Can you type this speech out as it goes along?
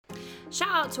Shout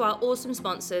out to our awesome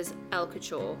sponsors, Elle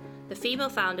Couture, the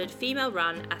female-founded,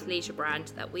 female-run athleisure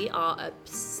brand that we are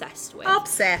obsessed with.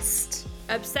 Obsessed.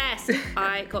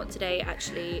 I got today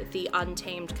actually the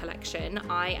Untamed collection.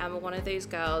 I am one of those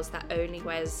girls that only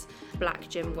wears black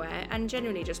gym wear and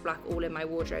generally just black all in my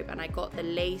wardrobe, and I got the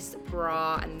lace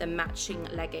bra and the matching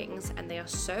leggings, and they are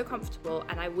so comfortable.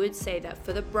 And I would say that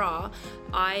for the bra,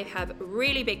 I have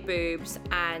really big boobs,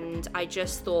 and I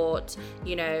just thought,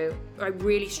 you know, I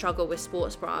really struggle with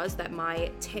sports bras that my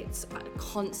tits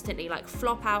constantly like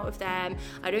flop out of them.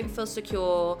 I don't feel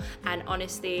secure, and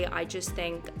honestly I just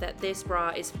think that this bra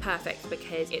is perfect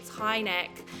because it's high neck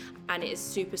and it is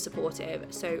super supportive.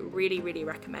 So really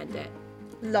recommend it.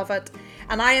 Love it.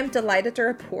 And I am delighted to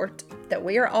report that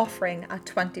we are offering a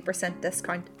 20%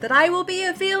 discount that I will be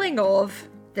availing of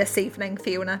this evening,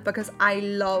 Fiona, because I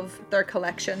love their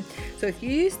collection. So if you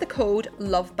use the code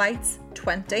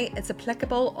LOVEBITES20, it's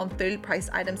applicable on full price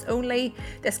items only.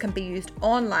 This can be used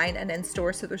online and in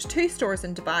stores. So there's 2 stores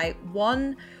in Dubai,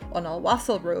 one on Al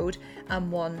Wasl Road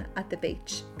and one at the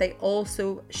beach. They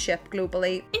also ship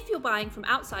globally. If you're buying from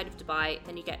outside of Dubai,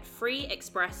 then you get free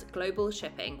express global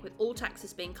shipping with all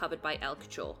taxes being covered by Elle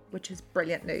Couture, which is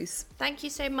brilliant news. Thank you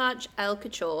so much, Elle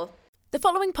Couture. The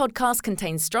following podcast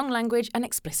contains strong language and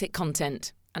explicit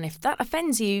content. And if that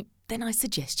offends you, then I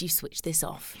suggest you switch this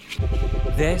off.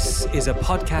 This is a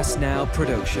Podcast Now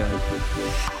production.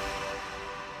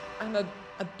 I'm a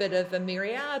bit of a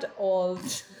myriad of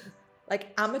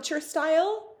like amateur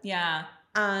style. Yeah.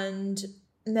 And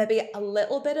maybe a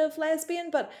little bit of lesbian,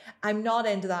 but I'm not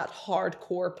into that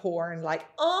hardcore porn like,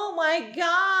 oh my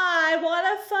God, what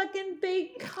a fucking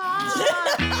big cock.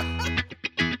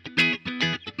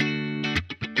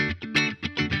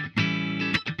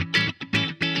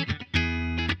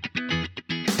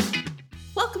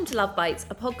 Welcome to Love Bites,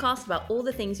 a podcast about all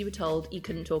the things you were told you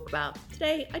couldn't talk about.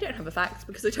 Today, I don't have a fact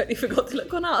because I totally forgot to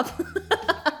look one up.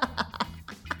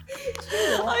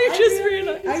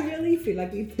 I really feel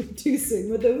like we put too soon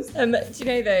with those. Do you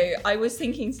know though, I was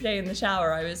thinking today in the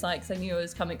shower, I was like, 'cause I knew I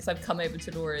was coming, because I've come over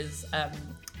to Laura's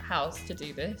house to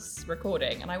do this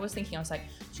recording, and I was thinking, I was like,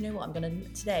 do you know what, I'm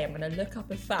gonna look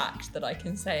up a fact that I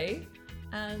can say,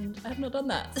 and I have not done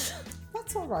that.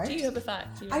 That's all right. Do you have a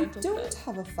fact? I don't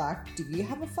have a fact. Do you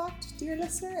have a fact, dear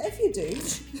listener? If you do,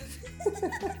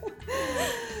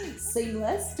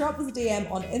 seamless. Drop us a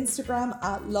DM on Instagram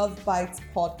at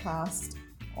lovebitespodcast_.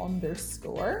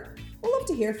 We'll love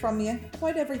to hear from you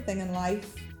about everything in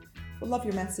life. We'll love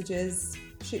your messages.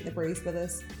 Shoot the breeze with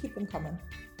us. Keep them coming.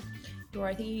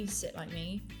 Laura, I think you sit like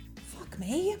me. Fuck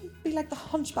me. Be like the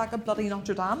hunchback of bloody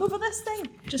Notre Dame over this thing.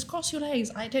 Just cross your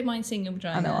legs. I don't mind seeing your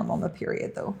vagina. I know, I'm on the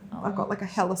period though. Oh. I've got like a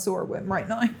hella sore whim right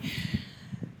now.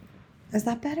 Is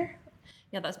that better?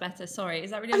 Yeah, that's better. Sorry.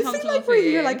 Is that really I uncomfortable feel like for you?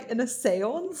 you're like in a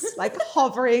seance, like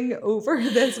hovering over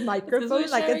this microphone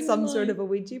like it's some sort of a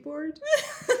Ouija board.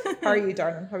 How are you,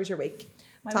 darling? How was your week?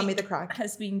 Tell me the crack.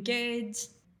 Has been good.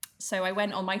 So I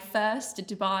went on my first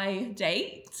Dubai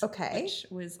date. Okay. Which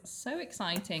was so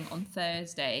exciting on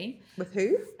Thursday. With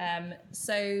who?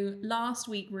 So last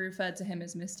week we referred to him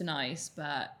as Mr. Nice,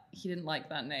 but he didn't like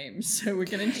that name. So we're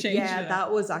going to change it. Yeah,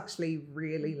 that was actually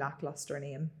really lackluster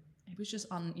name. It was just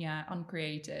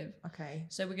uncreative. Okay.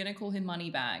 So we're going to call him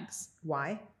Moneybags.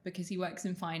 Why? Because he works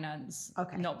in finance.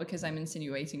 Okay. Not because I'm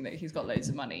insinuating that he's got loads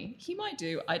of money. He might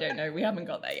do. I don't know. We haven't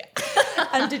got there yet.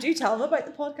 And did you tell him about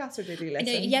the podcast or did he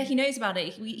listen? Yeah, he knows about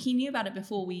it. He knew about it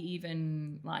before we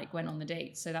even like went on the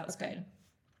date. So that's good.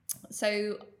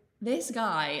 So this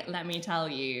guy, let me tell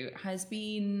you, has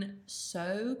been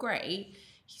so great.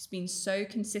 He's been so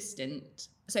consistent.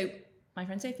 So my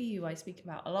friend Sophie, who I speak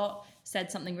about a lot, said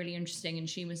something really interesting, and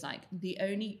she was like, the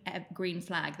only green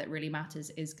flag that really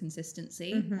matters is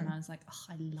consistency. Mm-hmm. And I was like, oh,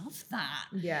 I love that.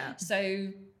 Yeah.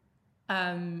 So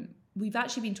we've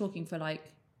actually been talking for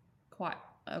like quite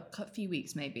a few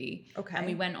weeks maybe. Okay. And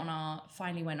we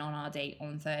finally went on our date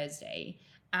on Thursday.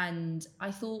 And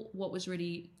I thought what was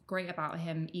really great about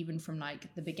him, even from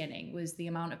like the beginning, was the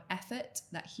amount of effort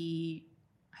that he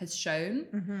has shown.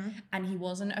 Mm-hmm. And he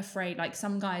wasn't afraid. Like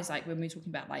some guys, like when we were talking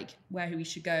about like where we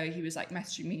should go, he was like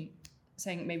messaging me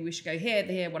saying maybe we should go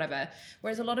here, whatever.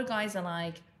 Whereas a lot of guys are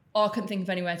like, oh, I couldn't think of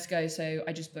anywhere to go, so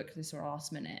I just booked this or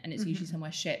last minute, and it's usually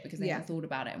somewhere shit because they haven't thought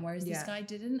about it. And whereas this guy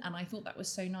didn't, and I thought that was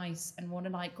so nice, and what a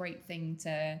like great thing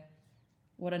to,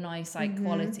 what a nice like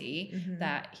quality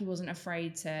that he wasn't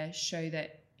afraid to show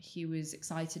that he was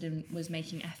excited and was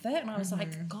making effort. And I was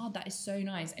like, God, that is so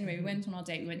nice. Anyway, we went on our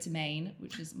date. We went to Maine,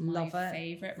 which is my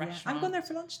favorite restaurant. I'm going there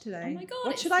for lunch today. Oh my God.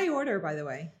 What should I order, by the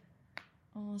way?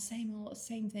 Oh, same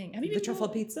thing. Have you the been truffle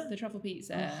pizza? The truffle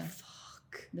pizza. Oh, fuck.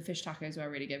 The fish tacos were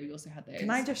really good. We also had those. Can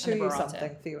I just show and the you burrata.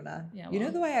 something, Fiona? Yeah, you know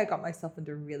what? the way I got myself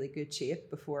into really good shape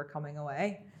before coming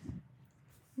away?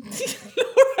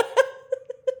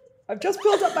 I've just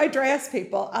pulled up my dress,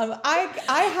 people. I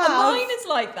have Mine is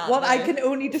like that. what I though. can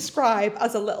only describe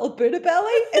as a little Buddha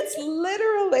belly. It's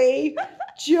literally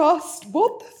just,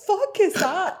 what the fuck is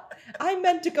that? I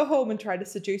meant to go home and try to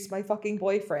seduce my fucking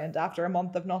boyfriend after a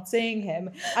month of not seeing him.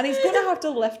 And he's going to have to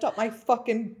lift up my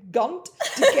fucking gunt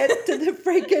to get to the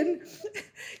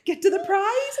get to the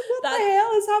prize. What the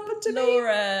hell has happened to me?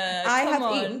 Laura, I come have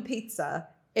on. eaten pizza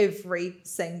every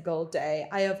single day.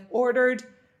 I have ordered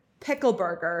pickle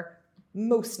burger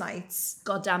most nights.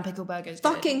 Goddamn pickle burgers.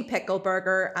 Fucking pickle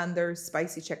burger, and there's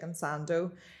spicy chicken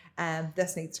sando.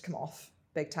 This needs to come off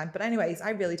big time. But anyways,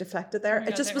 I really deflected there. Oh my It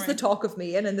God, just don't was worry. the talk of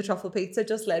me and the truffle pizza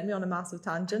just led me on a massive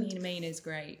tangent. Maine is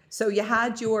great. So you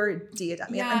had your date.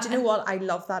 And do you know what? I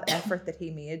love that effort that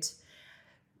he made.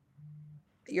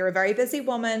 You're a very busy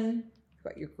woman. You've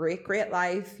got your great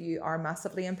life. You are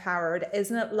massively empowered.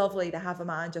 Isn't it lovely to have a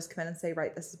man just come in and say,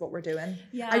 right, this is what we're doing?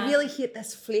 Yeah. I really hate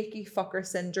this flaky fucker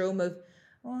syndrome of,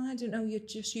 oh, I don't know, you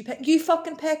pick. You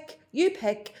fucking pick. You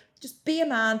pick. Just be a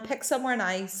man. Pick somewhere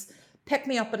nice. Pick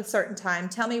me up at a certain time.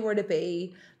 Tell me where to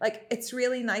be. Like, it's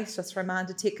really nice just for a man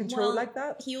to take control like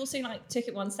that. He also took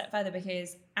it one step further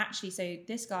because actually, so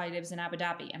this guy lives in Abu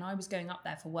Dhabi and I was going up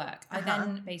there for work. I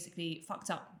then basically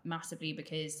fucked up massively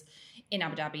because in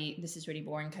Abu Dhabi, this is really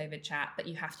boring COVID chat, but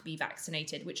you have to be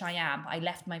vaccinated, which I am. But I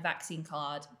left my vaccine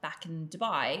card back in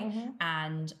Dubai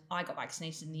and I got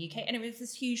vaccinated in the UK, and it was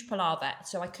this huge palaver.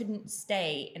 So I couldn't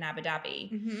stay in Abu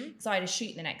Dhabi. So I had a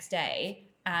shoot the next day.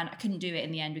 And I couldn't do it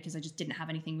in the end because I just didn't have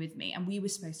anything with me. And we were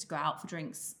supposed to go out for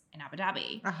drinks in Abu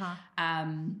Dhabi.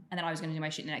 And then I was going to do my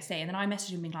shoot the next day. And then I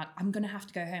messaged him being like, I'm going to have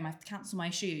to go home. I have to cancel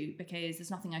my shoot because there's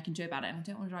nothing I can do about it. And I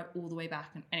don't want to drive all the way back.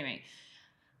 And anyway.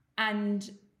 And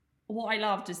what I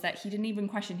loved is that he didn't even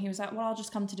question. He was like, well, I'll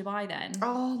just come to Dubai then.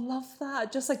 Oh, love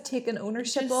that. Just like taking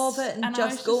ownership Just- of it and I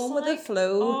just was going with the like,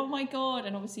 flow. Oh my God.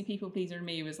 And obviously people pleaser in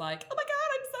me was like, oh my God,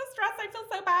 I'm so stressed. I feel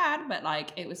so bad. But like,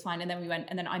 it was fine. And then we went,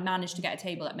 and then I managed to get a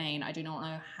table at Maine. I do not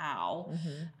know how.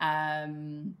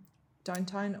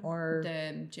 Downtown or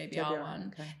The JBR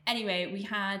one. Okay. Anyway,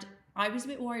 I was a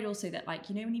bit worried also that like,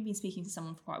 you know, when you've been speaking to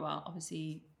someone for quite a while,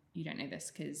 obviously you don't know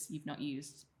this because you've not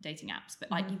used dating apps, but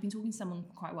like you've been talking to someone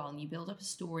for quite a while and you build up a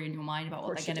story in your mind about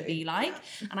what they're going to be like.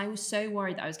 And I was so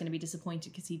worried that I was going to be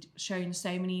disappointed because he'd shown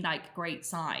so many like great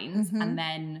signs. And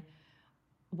then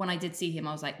when I did see him,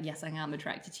 I was like, yes, I am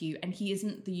attracted to you. And he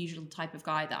isn't the usual type of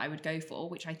guy that I would go for,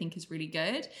 which I think is really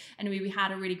good. And we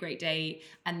had a really great date.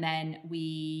 And then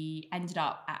we ended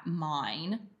up at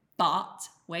mine. But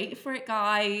wait for it,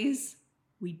 guys.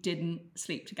 We didn't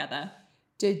sleep together.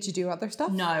 Did you do other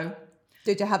stuff? No.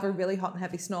 Did you have a really hot and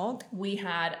heavy snog? We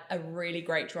had a really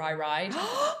great dry ride.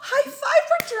 High five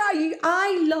for dry.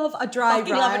 I love a dry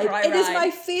Fucking ride. love a dry It is ride.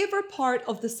 my favorite part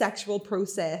of the sexual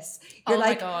process. You're Oh my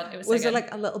like, God, it was was so there good.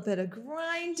 like a little bit of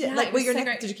grind? Yeah, like, it were was your so neck?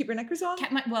 great. Did you keep your knickers on?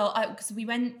 Because we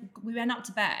went up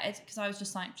to bed because I was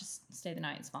just like, just stay the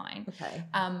night, it's fine. Okay.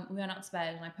 We went up to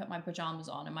bed and I put my pajamas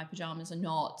on, and my pajamas are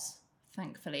not,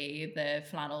 thankfully, the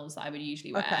flannels that I would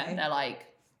usually wear. Okay. They're like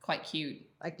quite cute.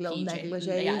 Like little PJ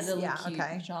negligees? Yeah, little Yeah, cute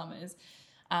okay. pajamas.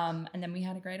 And then we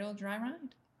had a great old dry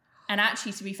ride. And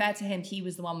actually, to be fair to him, he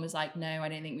was the one who was like, no, I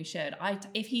don't think we should.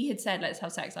 If he had said, let's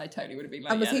have sex, I totally would have been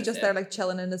like, And was yeah, he let's just do there it. like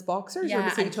chilling in his boxers, or Yeah,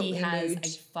 was he and totally he has nude? a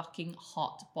fucking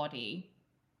hot body.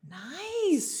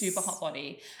 Nice. Super hot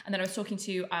body. And then I was talking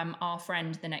to our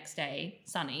friend the next day,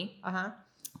 Sunny,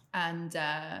 and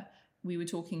we were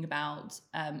talking about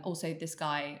also this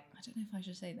guy. I don't know if I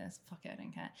should say this. Fuck it, I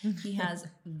don't care. He has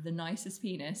the nicest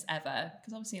penis ever.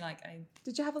 Because obviously, like,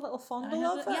 Did you have a little I fondle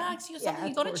have of it. it? Yeah, because you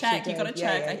of got to course check. You did. got to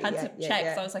Yeah, check. I had to yeah, check.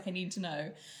 yeah. So I was like, I need to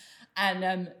know.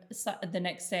 And so the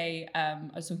next day, I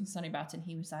was talking to Sonny about it, and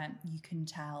he was like, you can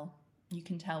tell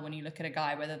when you look at a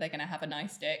guy whether they're going to have a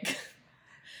nice dick.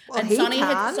 Well, and he Sonny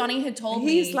can. had told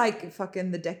me. He's like fucking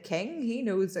the dick king. He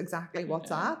knows exactly what's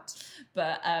at.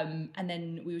 But and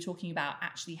then we were talking about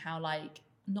actually how like,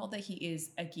 not that he is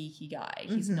a geeky guy,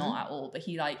 he's not at all, but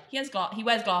he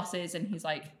wears glasses, and he's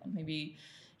like, maybe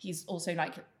he's also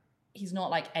like, he's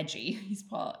not like edgy, he's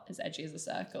part as edgy as a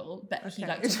circle, but he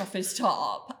like took off his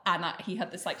top, and he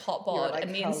had this like hot bod, like,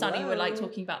 and me and Sunny were like hello.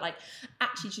 talking about like,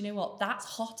 actually, do you know what, that's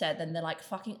hotter than the like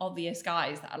fucking obvious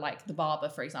guys that are like the Barber,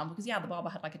 for example, because yeah, the Barber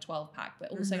had like a 12-pack,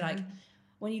 but also like,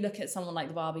 when you look at someone like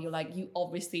the Barber, you're like, you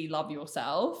obviously love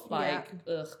yourself. Like,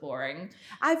 ugh, boring.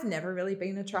 I've never really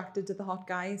been attracted to the hot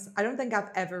guys. I don't think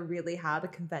I've ever really had a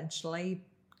conventionally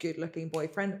good-looking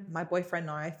boyfriend. My boyfriend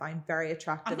now I find very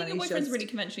attractive. I think and your he's boyfriend's just really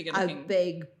conventionally good a looking.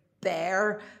 big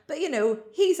bear. But, you know,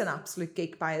 he's an absolute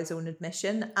geek by his own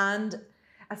admission. And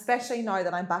especially now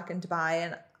that I'm back in Dubai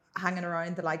and hanging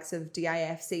around the likes of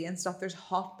DIFC and stuff, there's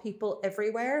hot people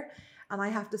everywhere. And I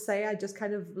have to say, I just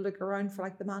kind of look around for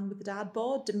like the man with the dad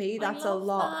bod. To me, that's a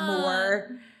lot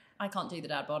more. I can't do the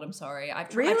dad bod. I'm sorry. I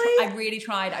really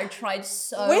tried. I tried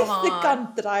so with hard. the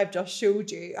gun that I've just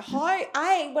showed you, how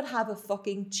I would have a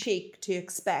fucking cheek to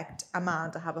expect a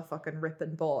man to have a fucking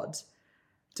ripping bod.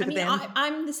 I mean,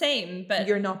 I'm the same, but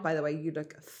you're not, by the way. You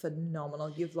look phenomenal.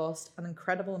 You've lost an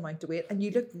incredible amount of weight, and you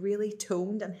look really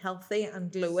toned and healthy and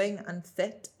glowing and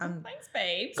fit. And thanks,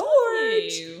 babe.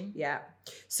 Gorge. Yeah.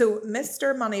 So,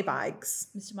 Mr. Moneybags.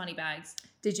 Mr. Moneybags.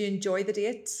 Did you enjoy the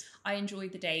date? I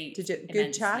enjoyed the date. Did you? Immensely.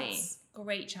 Good chats.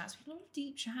 Great chats. We had a lot of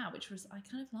deep chat, which was I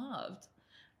kind of loved.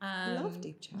 Love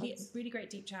deep chats. Yeah, really great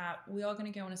deep chat. We are going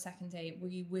to go on a second date.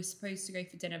 We were supposed to go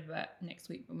for dinner next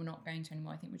week, but we're not going to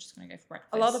anymore. I think we're just going to go for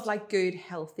breakfast. A lot of like good,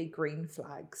 healthy green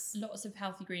flags. Lots of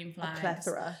healthy green flags. A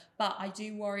plethora. But I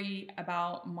do worry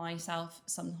about myself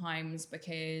sometimes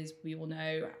because we all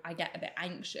know I get a bit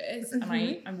anxious and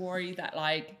I'm worried that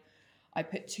like I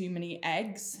put too many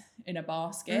eggs in a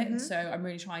basket. So I'm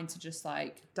really trying to just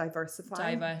like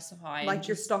diversify. Like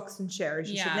your stocks and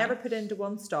shares. You should never put into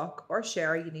one stock or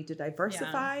share. You need to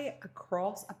diversify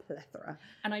across a plethora.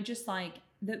 And I just like,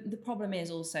 the problem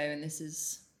is also, and this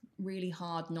is really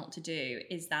hard not to do,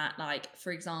 is that like,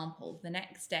 for example, the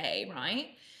next day,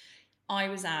 right, I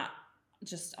was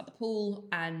just at the pool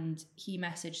and he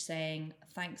messaged saying,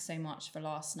 thanks so much for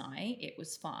last night, it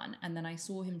was fun. And then I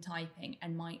saw him typing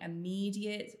and my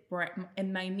immediate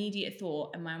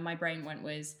thought and my brain went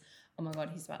was, oh my God,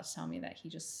 he's about to tell me that he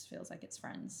just feels like it's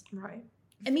friends. Right.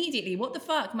 Immediately, what the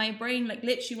fuck? My brain like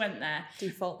literally went there.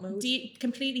 Default mode.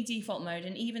 Completely default mode.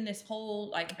 And even this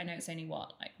whole, like, I know it's only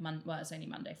it's only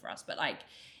Monday for us, but like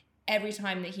every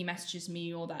time that he messages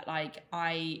me or that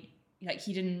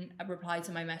he didn't reply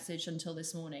to my message until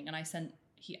this morning, and I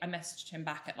messaged him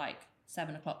back at like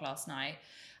 7 o'clock last night,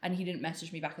 and he didn't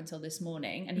message me back until this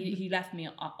morning, and he left me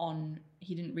on.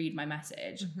 He didn't read my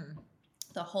message.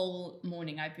 The whole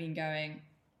morning I've been going,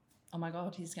 oh my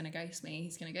God, he's gonna ghost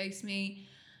me,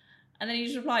 and then he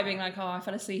just replied being like, oh, I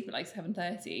fell asleep at like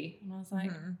 7:30, and I was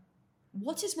like,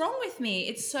 what is wrong with me?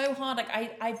 It's so hard. Like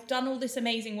I've done all this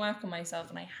amazing work on myself,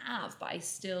 and I have, but I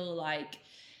still like.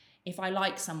 If I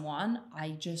like someone,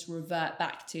 I just revert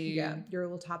back to your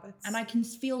old habits. And I can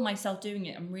feel myself doing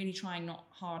it. I'm really trying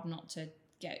not to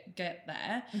get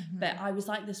there. But I was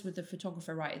like this with the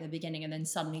photographer right at the beginning, and then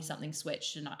suddenly something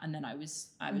switched, and then I was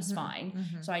fine.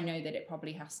 So I know that it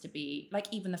probably has to be like,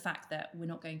 even the fact that we're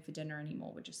not going for dinner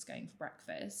anymore, we're just going for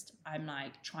breakfast. I'm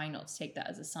like trying not to take that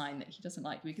as a sign that he doesn't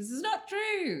like me, because it's not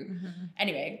true.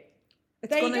 Anyway.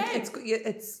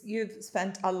 You've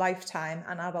spent a lifetime,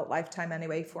 an adult lifetime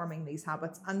anyway, forming these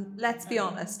habits. And let's be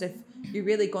honest, if you're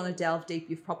really going to delve deep,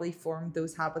 you've probably formed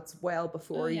those habits well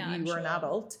before you were an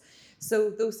adult. So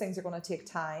those things are going to take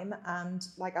time. And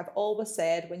like I've always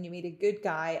said, when you meet a good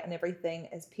guy and everything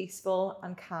is peaceful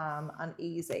and calm and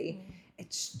easy,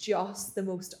 it's just the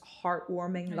most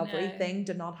heartwarming, lovely thing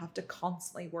to not have to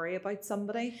constantly worry about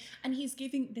somebody. And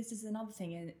this is another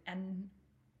thing, and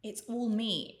it's all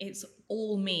me. It's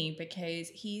all me, because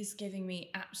he's giving me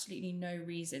absolutely no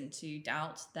reason to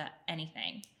doubt that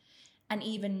anything. And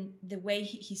even the way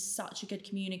he's such a good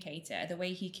communicator, the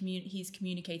way he's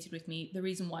communicated with me, the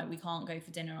reason why we can't go for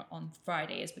dinner on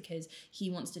Friday is because he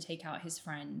wants to take out his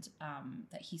friend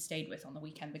that he stayed with on the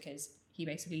weekend, because he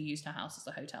basically used her house as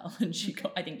a hotel, and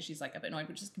I think she's like a bit annoyed,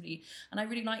 which is completely, and I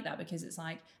really like that, because it's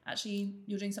like, actually,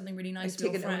 you're doing something really nice for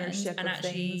your friend, ownership and of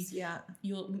actually, things,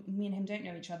 me and him don't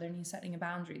know each other, and he's setting a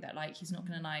boundary that like he's not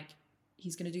gonna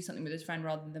he's gonna do something with his friend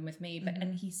rather than with me, but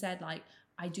and he said like,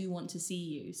 I do want to see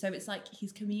you, so it's like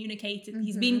he's communicated,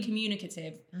 he's been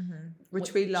communicative,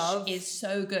 which we love, is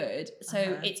so good.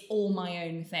 So it's all my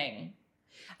own thing.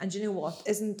 And you know what?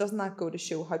 Doesn't that go to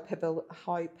show how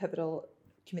pivotal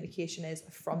communication is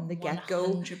from the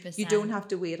get-go? 100%. You don't have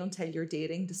to wait until you're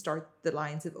dating to start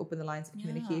open the lines of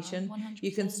communication. 100%.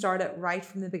 You can start it right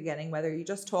from the beginning, whether you're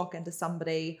just talking to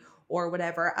somebody or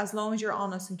whatever, as long as you're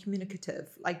honest and communicative.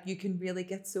 Like, you can really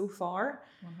get so far,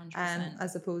 100%.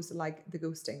 As opposed to like the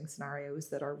ghosting scenarios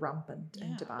that are rampant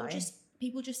in Dubai. Or just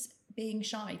people just being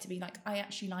shy to be like, I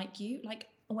actually like you. Like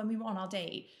when we were on our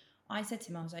date, I said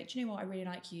to him, I was like, do you know what? I really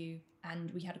like you.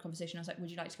 And we had a conversation. I was like, would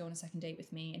you like to go on a second date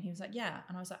with me? And he was like, yeah.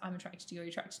 And I was like, I'm attracted to you. Are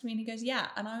you attracted to me? And he goes, yeah.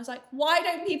 And I was like, why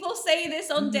don't people say this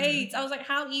on dates? I was like,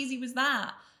 how easy was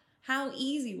that? How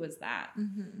easy was that?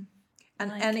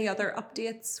 And like, any other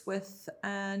updates with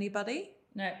anybody?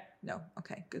 No.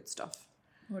 Okay, good stuff.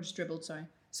 Or just dribbled, sorry.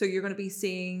 So you're going to be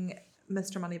seeing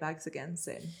Mr. Moneybags again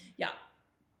soon. Yeah.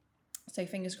 So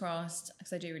fingers crossed,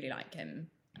 because I do really like him,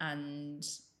 and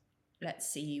let's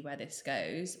see where this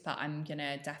goes. But I'm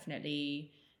gonna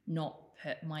definitely not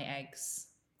put my eggs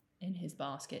in his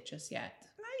basket just yet.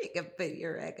 You can put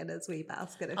your egg in his wee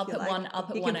basket if I'll you put like. one. I'll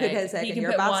put you one can egg. put his egg He in can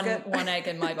your put basket. one egg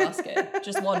in my basket.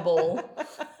 Just one ball.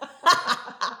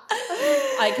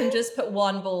 I can just put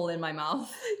one ball in my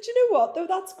mouth. Do you know what though?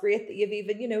 That's great that you've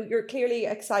even, you're clearly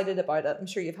excited about it. I'm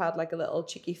sure you've had like a little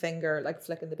cheeky finger, like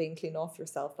flicking the bean clean off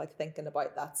yourself, like thinking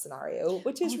about that scenario,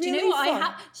 which is really do you know what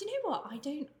fun. Do you know what?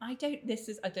 I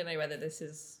don't know whether this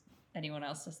is anyone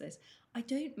else does this. I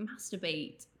don't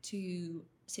masturbate to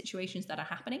situations that are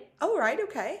happening. Oh, right.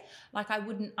 Okay. Like I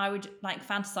would like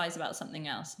fantasize about something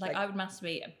else. Like I would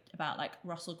masturbate about like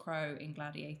Russell Crowe in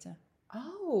Gladiator.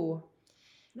 Oh,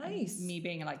 nice. And me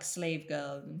being a like slave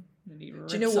girl. And do you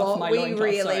know what?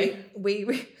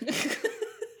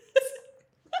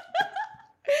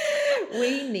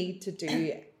 We need to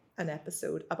do an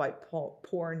episode about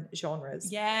porn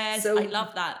genres. Yes, so I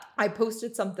love that. I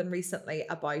posted something recently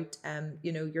about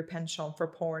your penchant for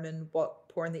porn and what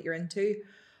porn that you're into.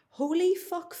 Holy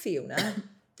fuck, Fiona.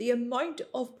 The amount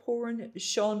of porn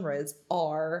genres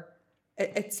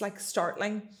it's like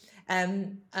startling.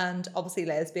 And obviously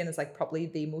lesbian is like probably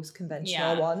the most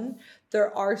conventional one.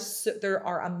 There are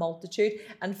a multitude.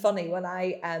 And funny, when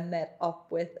I met up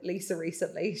with Lisa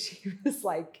recently, she was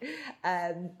like,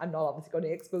 I'm not obviously going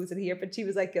to expose it here, but she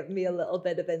was like giving me a little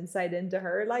bit of insight into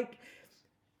her like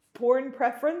porn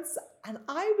preference. And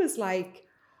I was like,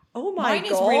 oh my God.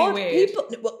 Is really weird.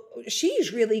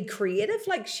 She's really creative.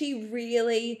 Like she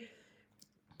really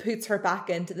puts her back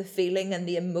into the feeling and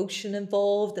the emotion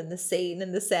involved and the scene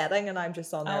and the setting, and I'm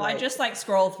just on there. I just like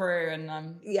scroll through and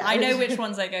I know which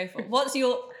ones I go for.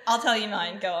 I'll tell you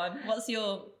mine. Go on. I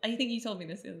think you told me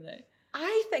this the other day.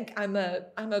 I think I'm a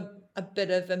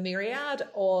bit of a myriad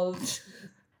of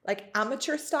like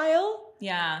amateur style.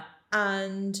 Yeah.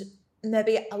 And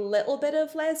maybe a little bit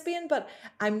of lesbian, but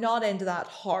I'm not into that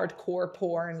hardcore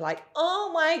porn like, oh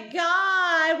my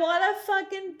God, what a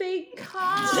fucking big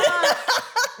cock.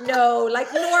 No,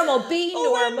 like normal,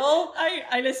 normal.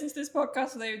 I listened to this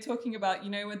podcast where they were talking about,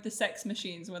 with the sex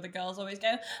machines where the girls always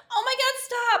go, oh my God,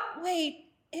 stop. Wait,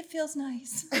 it feels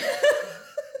nice.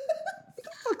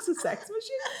 What's a sex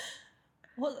machine?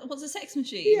 What's a sex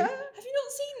machine? Yeah. Have you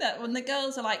not seen that? When the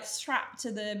girls are like strapped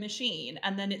to the machine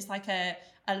and then it's like a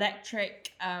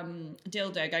electric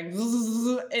dildo going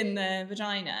in their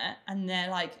vagina and they're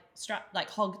like strapped, like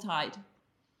hog-tied.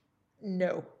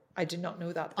 No, I did not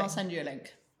know that thing. I'll send you a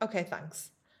link. Okay,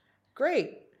 thanks.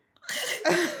 Great.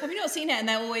 Have you not seen it? And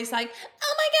they're always like,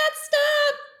 oh my God,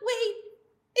 stop! Wait,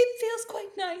 it feels quite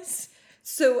nice.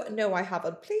 So no, I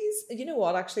haven't. Please, you know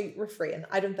what? Actually, refrain.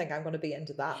 I don't think I'm going to be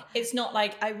into that. It's not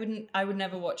like I would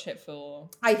never watch it for.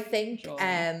 I think, sure.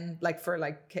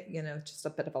 Just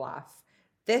a bit of a laugh.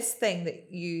 This thing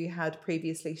that you had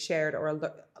previously shared, or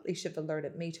at least you've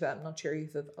alerted me to it. I'm not sure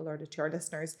you've alerted to our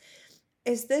listeners.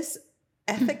 Is this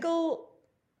ethical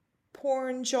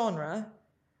porn genre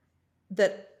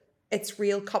that it's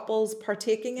real couples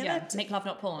partaking in it? Make love,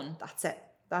 not porn. That's it.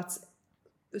 That's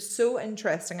so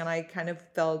interesting, and I kind of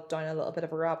fell down a little bit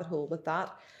of a rabbit hole with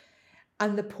that.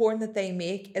 And the porn that they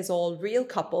make is all real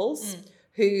couples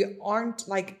who aren't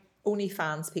like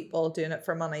OnlyFans people doing it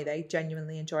for money. They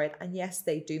genuinely enjoy it, and yes,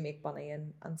 they do make money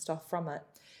and stuff from it.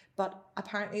 But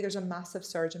apparently there's a massive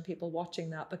surge in people watching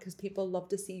that because people love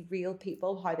to see real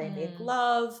people, how they make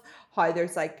love, how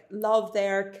there's like love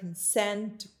there,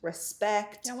 consent,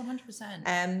 respect. Yeah,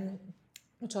 100%.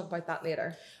 We'll talk about that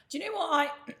later. Do you know what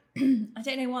I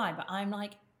don't know why, but I'm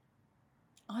like,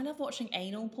 I love watching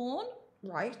anal porn.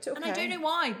 Right, okay. And I don't know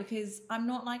why, because I'm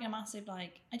not like a massive,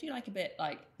 like, I do like a bit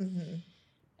like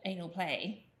anal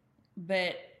play,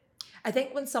 but I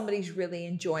think when somebody's really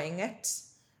enjoying it,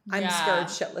 I'm scared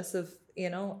shitless of,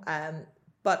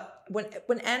 but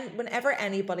whenever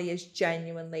anybody is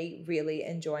genuinely really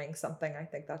enjoying something, I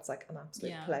think that's like an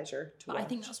absolute pleasure to watch. I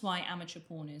think that's why amateur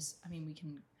porn is, we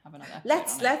can have another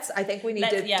episode I think we need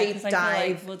to deep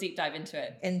dive. We'll deep dive into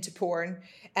it. Into porn.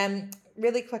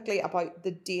 Really quickly about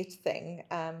the date thing.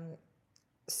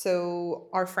 So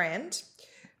our friend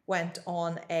went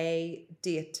on a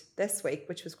date this week,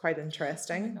 which was quite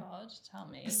interesting. Oh my God, tell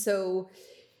me. So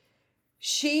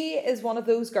she is one of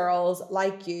those girls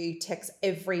like you, ticks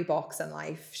every box in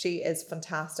life. She is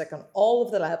fantastic on all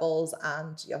of the levels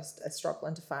and just is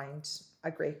struggling to find a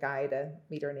great guy to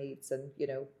meet her needs and, you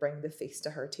know, bring the feast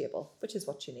to her table, which is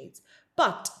what she needs.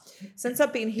 But since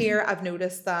I've been here, I've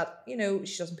noticed that, you know,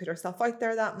 she doesn't put herself out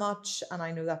there that much. And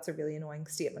I know that's a really annoying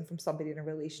statement from somebody in a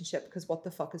relationship, because what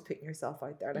the fuck is putting yourself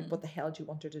out there? Like, what the hell do you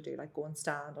want her to do? Like, go and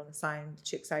stand on a sign,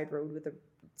 Checkside Road, with a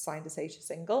sign to say she's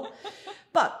single.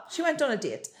 But she went on a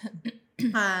date.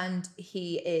 And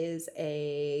he is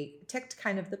ticked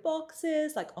kind of the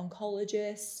boxes, like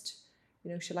oncologist.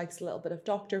 You know, she likes a little bit of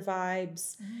doctor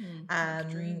vibes.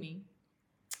 Dreamy.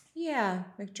 Yeah,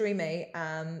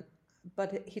 McDreamy.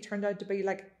 But he turned out to be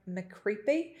like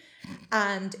McCreepy.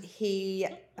 And he,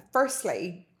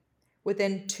 firstly,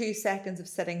 within 2 seconds of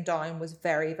sitting down, was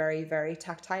very, very, very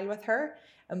tactile with her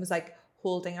and was like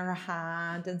holding her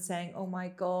hand and saying, oh my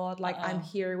God, like I'm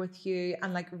here with you,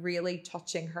 and like really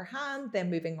touching her hand, then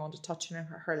moving on to touching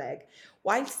her leg.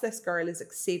 Whilst this girl is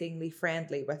exceedingly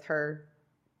friendly with her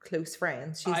close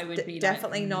friends, she's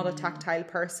definitely not a tactile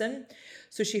person.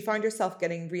 So she found herself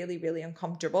getting really, really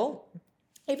uncomfortable.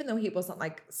 Even though he wasn't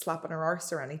like slapping her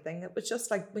arse or anything, it was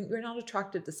just like, when you're not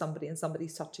attracted to somebody and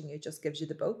somebody's touching you, it just gives you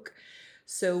the book.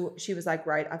 So she was like,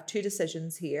 right, I have 2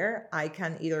 decisions here. I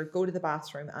can either go to the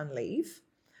bathroom and leave,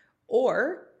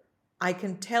 or I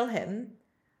can tell him,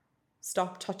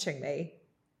 stop touching me.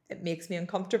 It makes me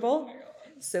uncomfortable. Oh,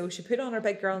 so she put on her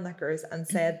big girl knickers and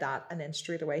said that. And then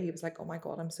straight away he was like, oh my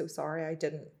God, I'm so sorry. I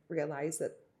didn't realize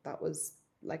that was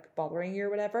like bothering you or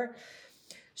whatever.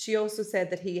 She also said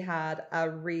that he had a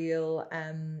real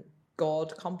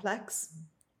God complex.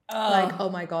 Like, oh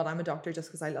my God, I'm a doctor just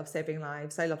because I love saving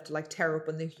lives. I love to like tear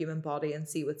open the human body and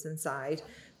see what's inside.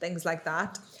 Things like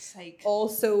that.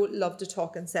 Also love to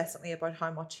talk incessantly about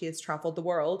how much he has traveled the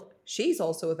world. She's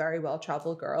also a very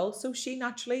well-traveled girl. So she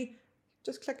naturally,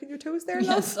 just clicking your toes there,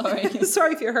 love. Sorry.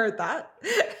 Sorry if you heard that.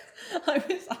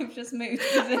 I've just moved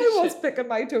position. I was picking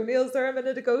my toenails there a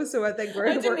minute ago, so I think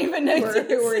I didn't even notice.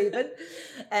 we're even.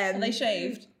 Are they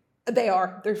shaved? They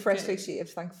are. They're freshly shaved,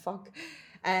 thank fuck.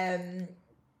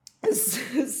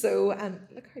 So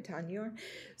look how tan you are.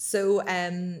 So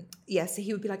so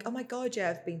he would be like, oh my God,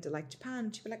 yeah, I've been to like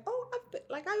Japan. She'd be like, oh,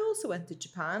 I also went to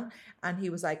Japan. And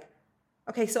he was like,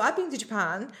 okay, so I've been to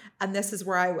Japan and this is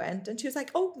where I went. And she was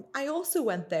like, oh, I also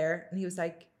went there. And he was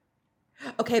like,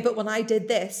 okay, but when I did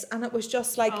this, and it was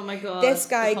just like, oh my God, this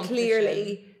guy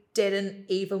clearly didn't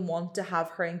even want to have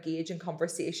her engage in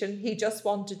conversation. He just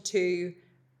wanted to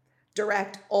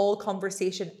direct all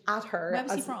conversation at her. Where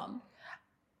was he from?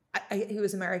 He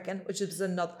was American, which is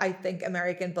another, I think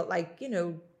American, but like, you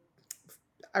know,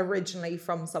 originally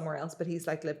from somewhere else, but he's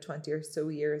like lived 20 or so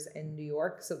years in New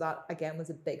York. So that again was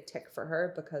a big tick for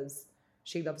her because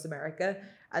she loves America.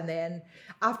 And then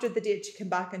after the date, she came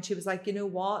back and she was like, you know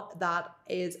what? That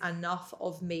is enough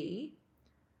of me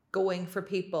going for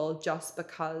people just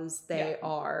because they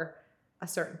are a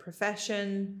certain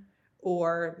profession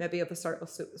or maybe of a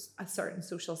certain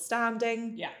social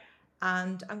standing. Yeah.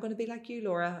 And I'm going to be like you,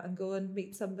 Laura, and go and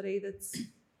meet somebody that's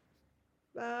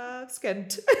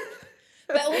skinned.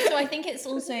 But also, I think it's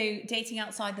also dating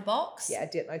outside the box. Yeah,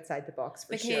 dating outside the box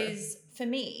for sure. Because for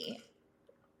me,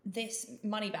 this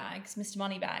Mr.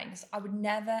 Moneybags, I would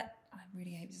never, I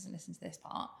really hope he doesn't listen to this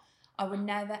part, I would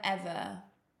never ever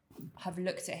have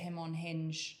looked at him on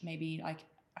Hinge maybe like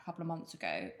a couple of months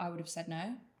ago. I would have said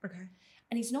no. Okay.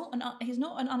 And he's not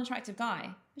an unattractive guy.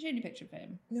 I'll show you a picture of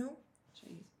him. No. Show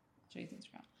you the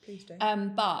Instagram. Please do.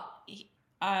 But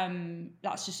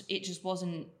that's just, it just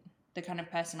wasn't the kind of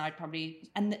person I'd probably,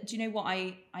 and do you know what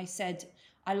I said?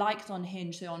 I liked on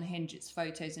Hinge, so on Hinge it's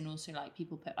photos and also like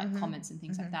people put like comments and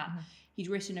things like that. He'd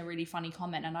written a really funny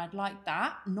comment and I'd like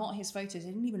that, not his photos. I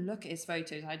didn't even look at his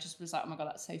photos. I just was like, oh my God,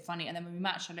 that's so funny. And then when we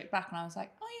matched, I looked back and I was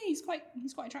like, oh yeah, he's quite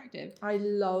attractive. I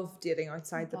love dating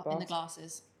outside the box. In the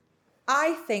glasses.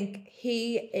 I think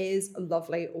he is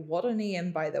lovely. What a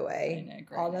name, by the way. I know,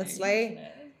 great honestly. name,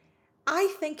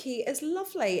 I think he is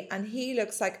lovely and he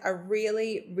looks like a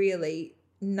really, really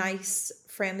nice,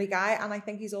 friendly guy. And I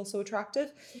think he's also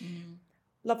attractive.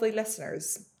 Lovely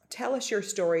listeners, tell us your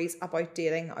stories about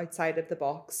dating outside of the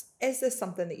box. Is this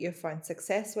something that you've found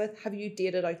success with? Have you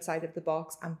dated outside of the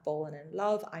box and fallen in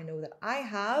love? I know that I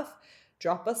have.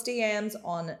 Drop us DMs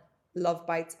on Love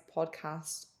Bites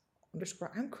Podcast _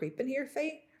 I'm creeping here,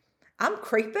 Faye. I'm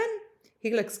creeping.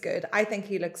 He looks good. I think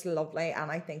he looks lovely and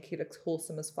I think he looks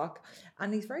wholesome as fuck.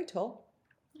 And he's very tall.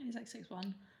 Yeah, he's like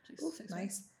 6'1".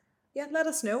 Nice. Yeah, let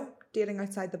us know. Dating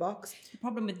outside the box. The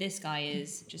problem with this guy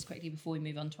is, just quickly before we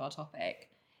move on to our topic,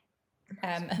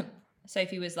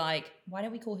 Sophie was like, why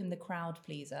don't we call him the crowd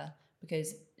pleaser?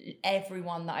 Because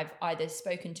everyone that I've either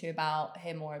spoken to about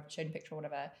him or I've shown a picture or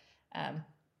whatever,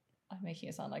 I'm making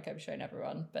it sound like I've shown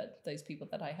everyone, but those people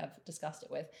that I have discussed it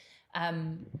with,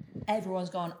 everyone's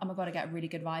gone, oh my God, I get a really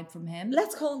good vibe from him.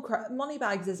 Let's call him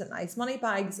Moneybags isn't nice.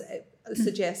 Moneybags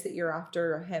suggests that you're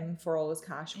after him for all his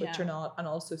cash, which you're not, and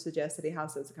also suggests that he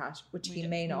has loads of cash, which he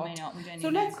may not. So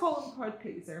let's call him crowd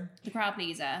pleaser. The crowd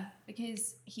pleaser,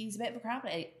 because he's a bit of a crowd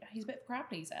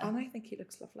pleaser. And I think he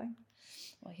looks lovely.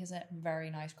 Well, he has a very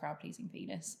nice crowd pleasing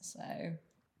penis, so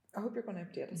I hope you're going to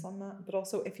update us on that. But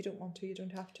also, if you don't want to, you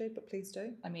don't have to, but please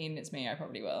do. I mean, it's me, I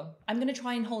probably will. I'm going to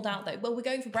try and hold out though. Well, we're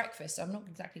going for breakfast, so I'm not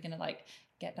exactly going to like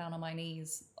get down on my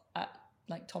knees at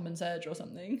like Tom and Serge or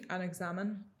something. And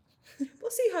examine. We'll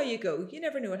see how you go. You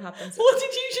never know what happens. What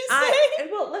did you just say?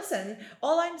 Well, listen,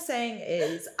 all I'm saying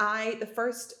is the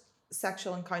first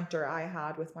sexual encounter I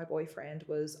had with my boyfriend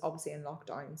was obviously in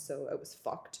lockdown, so it was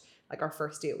fucked. Like, our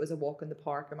first date was a walk in the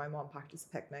park and my mom packed us a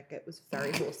picnic. It was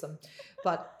very wholesome.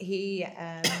 But he,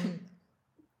 and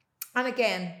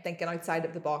again, thinking outside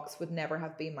of the box would never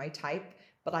have been my type.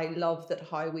 But I love that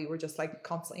how we were just like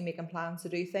constantly making plans to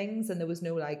do things. And there was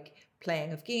no like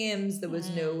playing of games. There was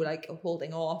no like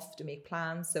holding off to make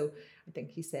plans. So I think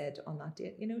he said on that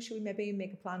date, you know, should we maybe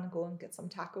make a plan and go and get some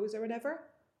tacos or whatever?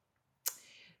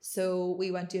 So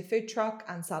we went to a food truck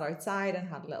and sat outside and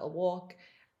had a little walk.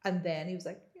 And then he was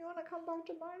like, you want to come back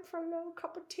to mine for a little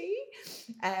cup of tea?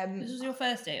 This was your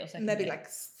first date or second maybe date? like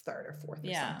third or fourth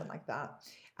or something like that.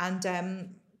 And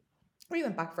we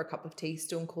went back for a cup of tea,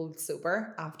 stone cold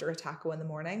sober, after a taco in the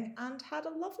morning, and had a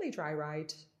lovely dry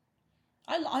ride.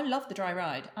 I love the dry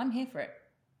ride. I'm here for it.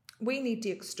 We need to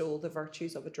extol the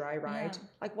virtues of a dry ride. Yeah.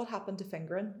 Like, what happened to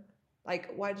fingering?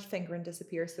 Like, why did fingering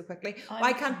disappear so quickly?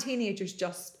 Why can't teenagers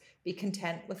just be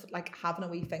content with like having a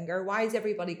wee finger? Why is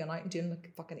everybody going out and doing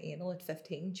like fucking anal at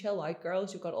 15? Chill out,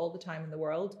 girls. You've got all the time in the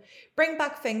world. Bring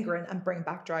back fingering and bring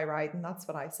back dry riding. That's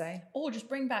what I say. Or just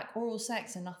bring back oral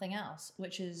sex and nothing else,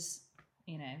 which is,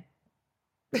 you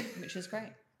know, which is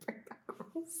great. Bring back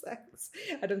oral sex.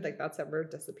 I don't think that's ever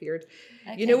disappeared.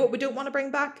 Okay. You know what we don't want to bring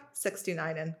back?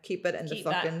 69 and keep it in the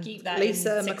fucking keep that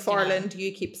Lisa in 69. McFarland.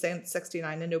 You keep saying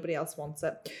 69 and nobody else wants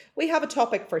it. We have a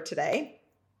topic for today.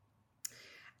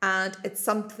 And it's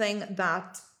something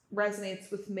that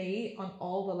resonates with me on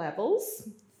all the levels.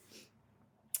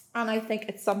 And I think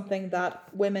it's something that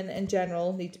women in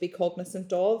general need to be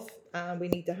cognizant of. And we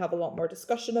need to have a lot more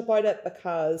discussion about it,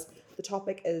 because the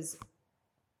topic is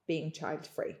being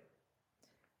child-free.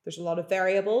 There's a lot of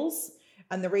variables.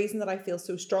 And the reason that I feel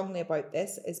so strongly about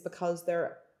this is because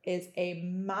there is a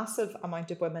massive amount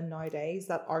of women nowadays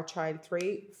that are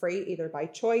child-free, either by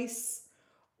choice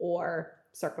or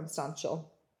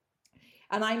circumstantial.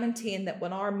 And I maintain that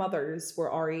when our mothers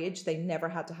were our age, they never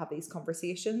had to have these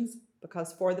conversations,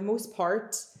 because for the most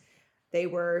part, they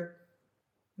were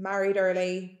married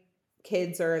early,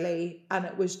 kids early, and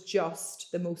it was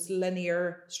just the most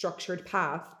linear, structured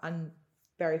path, and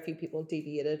very few people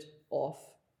deviated off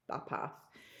that path.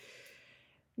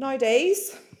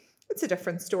 Nowadays, it's a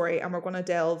different story, and we're going to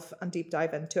delve and deep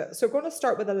dive into it. So we're going to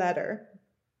start with a letter.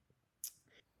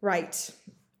 Right.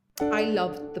 I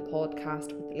loved the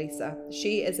podcast with Lisa.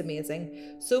 She is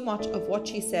amazing. So much of what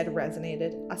she said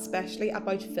resonated, especially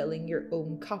about filling your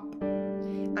own cup.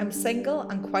 I'm single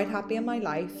and quite happy in my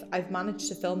life. I've managed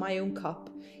to fill my own cup,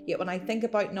 yet when I think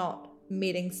about not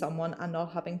meeting someone and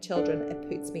not having children, it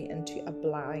puts me into a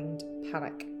blind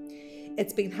panic.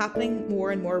 It's been happening more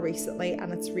and more recently,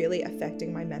 and it's really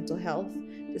affecting my mental health,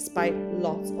 despite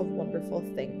lots of wonderful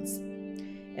things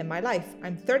in my life.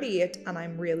 I'm 38 and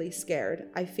I'm really scared.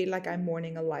 I feel like I'm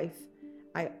mourning a life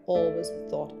I always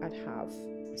thought I'd have.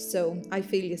 So I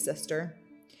feel you, sister.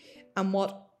 And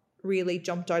what really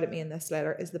jumped out at me in this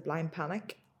letter is the blind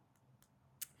panic.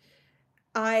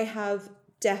 I have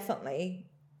definitely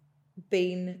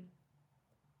been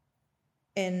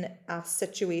in a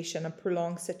situation, a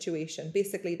prolonged situation,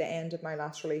 basically the end of my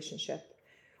last relationship,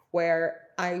 where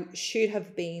I should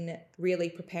have been really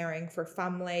preparing for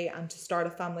family and to start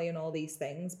a family and all these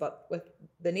things. But with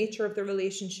the nature of the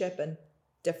relationship and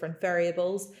different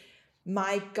variables,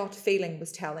 my gut feeling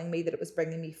was telling me that it was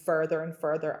bringing me further and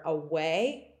further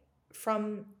away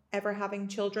from ever having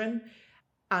children.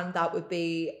 And that would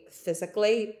be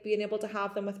physically being able to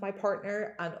have them with my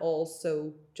partner, and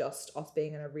also just us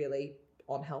being in a really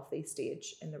unhealthy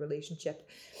stage in the relationship.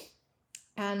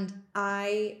 And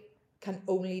I can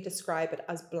only describe it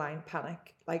as blind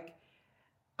panic. Like,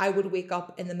 I would wake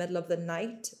up in the middle of the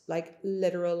night, like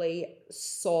literally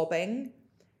sobbing,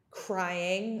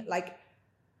 crying, like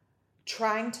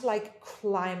trying to like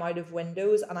climb out of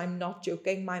windows. And I'm not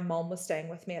joking. My mom was staying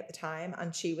with me at the time,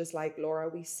 and she was like, Laura,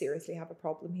 we seriously have a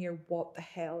problem here. What the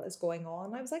hell is going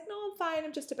on? I was like, no, I'm fine.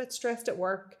 I'm just a bit stressed at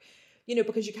work. you know,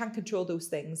 because you can't control those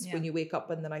things Yeah. when you wake up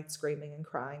in the night screaming and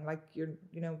crying. Like, you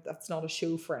know, that's not a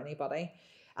show for anybody.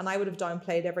 And I would have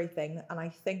downplayed everything. And I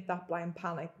think that blind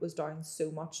panic was down so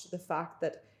much to the fact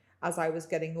that as I was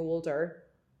getting older,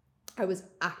 I was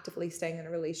actively staying in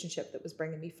a relationship that was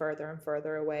bringing me further and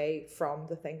further away from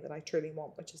the thing that I truly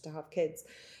want, which is to have kids.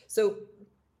 So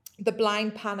the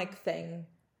blind panic thing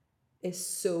is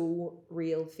so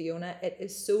real, Fiona. It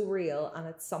is so real, and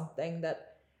it's something that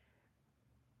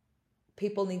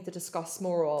people need to discuss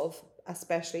more of,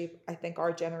 especially I think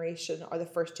our generation are the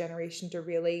first generation to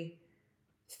really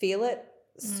feel it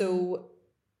so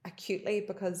acutely,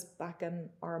 because back in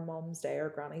our mom's day or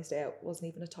granny's day, it wasn't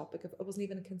even a topic of, it wasn't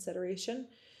even a consideration.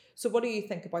 So what do you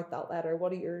think about that letter?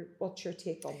 What's your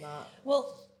take on that? Well,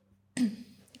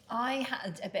 I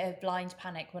had a bit of blind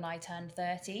panic when I turned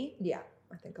 30. Yeah,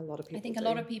 I think a lot of people I think a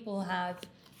lot of people have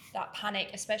that panic,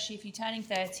 especially if you're turning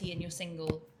 30 and you're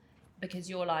single, because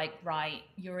you're like, right,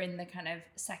 you're in the kind of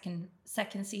second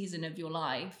season of your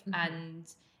life, and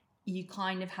you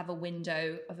kind of have a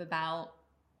window of about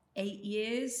 8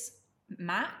 years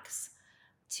max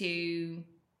to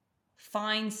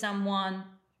find someone,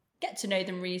 get to know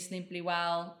them reasonably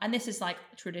well. And this is like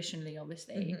traditionally,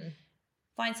 obviously,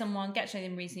 find someone, get to know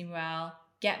them reasonably well,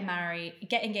 get married,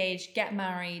 get engaged, get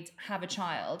married, have a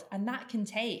child. And that can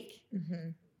take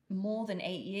more than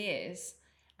 8 years.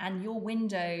 And your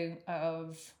window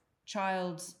of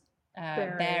child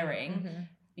bearing,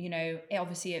 you know,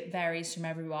 it varies from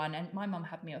everyone. And my mum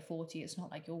had me at 40. It's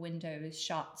not like your window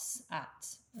shuts at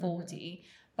 40,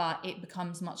 but it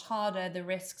becomes much harder. The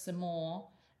risks are more,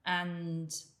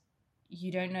 and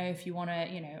you don't know if you want to,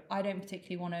 you know, I don't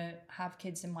particularly want to have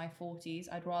kids in my 40s.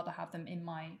 I'd rather have them in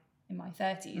my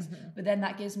 30s, but then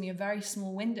that gives me a very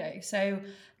small window. So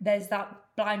there's that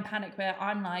blind panic where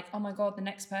I'm like, oh my God, the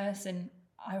next person,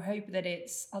 I hope that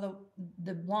it's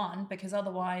the one, because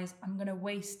otherwise I'm going to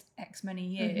waste X many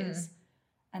years.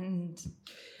 And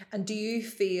do you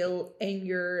feel in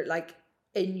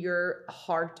your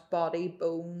heart, body,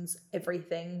 bones,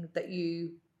 everything that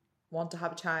you want to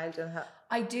have a child and have?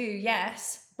 I do,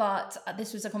 yes. But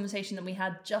this was a conversation that we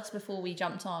had just before we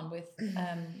jumped on with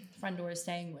a friend Laura's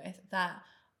staying with, that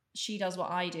she does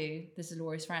what I do. This is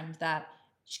Laura's friend, that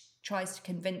she tries to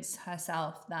convince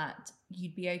herself that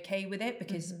you'd be okay with it,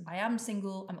 because I am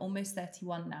single. I'm almost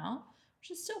 31 now, which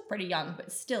is still pretty young,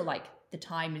 but still like the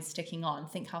time is ticking on.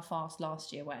 Think how fast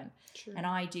last year went. True. And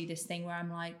I do this thing where I'm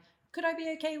like, could I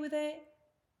be okay with it?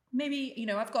 Maybe, you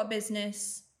know, I've got a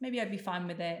business. Maybe I'd be fine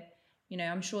with it. You know,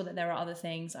 I'm sure that there are other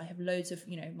things. I have loads of,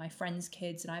 you know, my friends'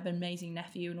 kids, and I have an amazing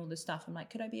nephew and all this stuff. I'm like,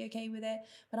 could I be okay with it?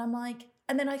 But I'm like,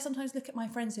 and then I sometimes look at my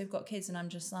friends who've got kids and I'm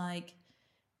just like,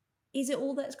 is it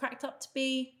all that it's cracked up to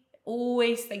be?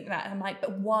 Always think that. And I'm like,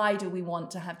 but why do we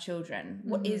want to have children?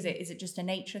 What is it? Is it just a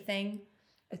nature thing?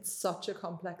 It's such a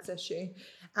complex issue.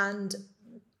 And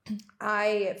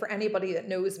for anybody that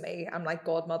knows me, I'm like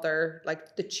godmother,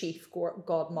 like the chief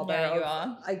godmother. Yeah, you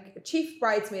are. Like chief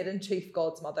bridesmaid and chief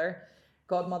godmother.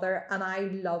 And I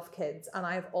love kids, and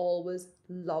I've always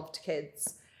loved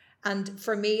kids. And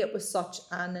for me, it was such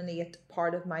an innate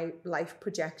part of my life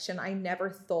projection. I never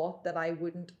thought that I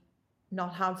wouldn't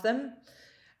not have them.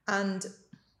 And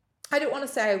I don't want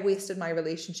to say I wasted my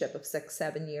relationship of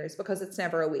 6-7 years, because it's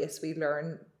never a waste. We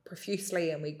learn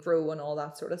profusely and we grow and all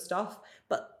that sort of stuff.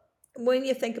 But when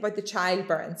you think about the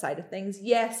childbearing side of things,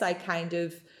 yes, I kind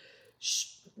of,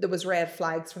 there was red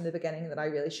flags from the beginning that I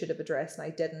really should have addressed and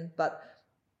I didn't. But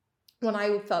when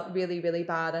I felt really, really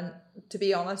bad, and to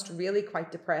be honest, really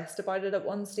quite depressed about it at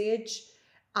one stage,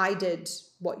 I did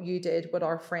what you did, what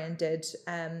our friend did,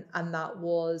 and that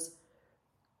was,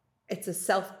 it's a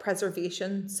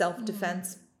self-preservation,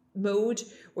 self-defense mode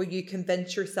where you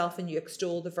convince yourself and you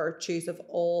extol the virtues of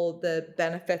all the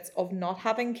benefits of not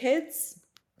having kids.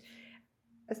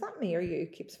 Is that me or you?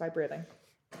 Keeps vibrating.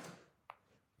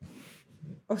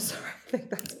 Oh, sorry, I think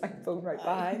that's my phone right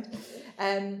behind.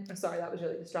 Sorry, that was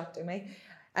really distracting me.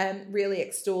 Really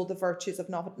extol the virtues of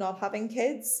not having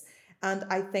kids. And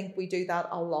I think we do that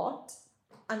a lot.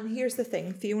 And here's the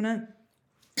thing, Fiona,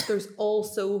 there's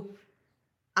also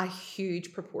a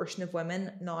huge proportion of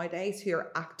women nowadays who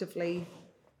are actively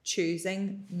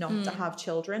choosing not to have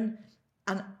children.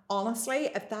 And honestly,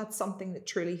 if that's something that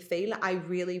truly feel, I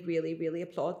really, really, really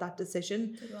applaud that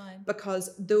decision. Because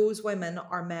those women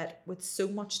are met with so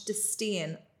much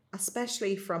disdain,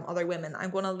 especially from other women.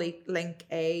 I'm going to link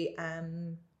a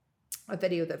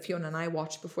video that Fiona and I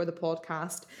watched before the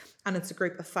podcast, and it's a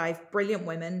group of 5 brilliant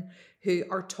women who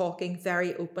are talking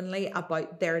very openly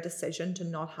about their decision to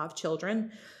not have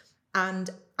children. And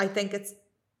I think it's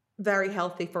very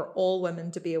healthy for all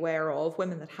women to be aware of,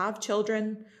 women that have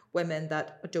children, women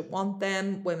that don't want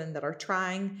them, women that are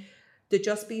trying, to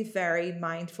just be very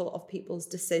mindful of people's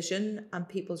decision and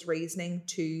people's reasoning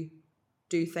to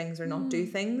do things or not do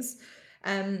things.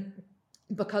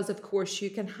 Because of course you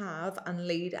can have and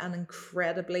lead an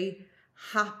incredibly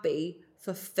happy,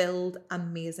 fulfilled,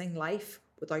 amazing life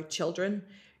without children.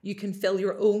 You can fill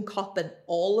your own cup in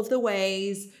all of the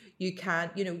ways. You can,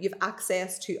 you know, you've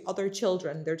access to other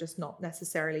children. They're just not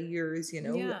necessarily yours, you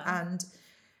know. Yeah. And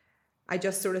I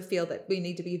just sort of feel that we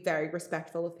need to be very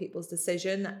respectful of people's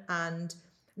decision and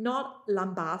not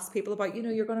lambast people about, you know,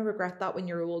 you're going to regret that when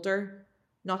you're older,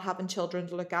 not having children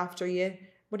to look after you.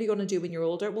 What are you going to do when you're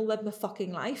older? Well, live the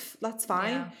fucking life. That's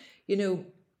fine. Yeah. You know,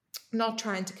 not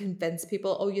trying to convince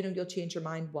people, oh, you know, you'll change your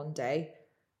mind one day.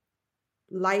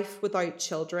 Life without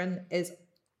children is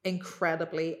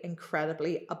incredibly,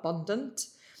 incredibly abundant.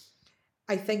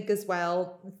 I think as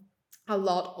well, a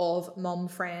lot of mum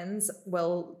friends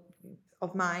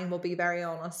of mine will be very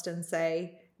honest and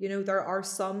say, you know, there are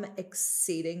some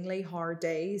exceedingly hard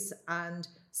days, and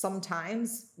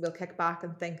sometimes we'll kick back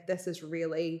and think this is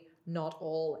really not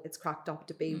all it's cracked up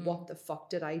to be. What the fuck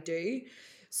did I do?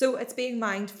 So it's being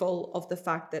mindful of the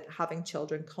fact that having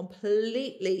children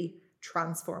completely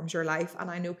transforms your life. And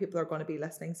I know people are going to be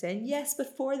listening saying, yes,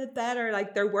 but for the better,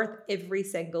 like they're worth every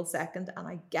single second. And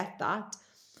I get that.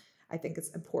 I think it's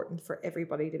important for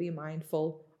everybody to be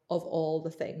mindful of all the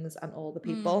things and all the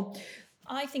people.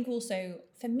 I think also,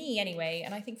 for me anyway,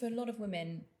 and I think for a lot of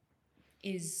women,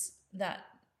 is that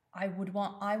I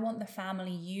want the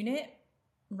family unit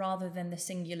rather than the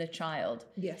singular child.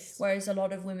 Yes. Whereas a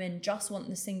lot of women just want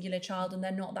the singular child and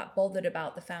they're not that bothered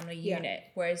about the family unit.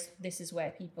 Whereas this is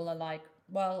where people are like,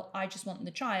 well, I just want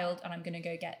the child and I'm going to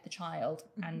go get the child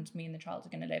and me and the child are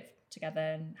going to live together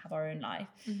and have our own life.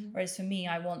 Whereas for me,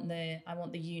 I want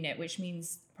the unit, which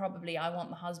means probably I want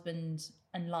the husband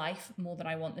and life more than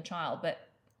I want the child. But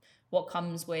what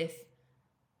comes with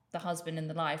the husband and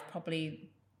the life, probably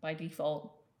by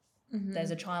default,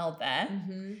 there's a child there.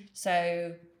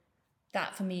 So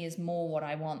that for me is more what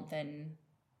I want than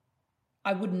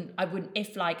I wouldn't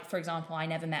if, like, for example, I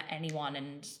never met anyone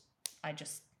and I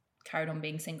just carried on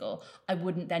being single, I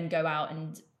wouldn't then go out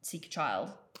and seek a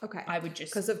child. Okay. I would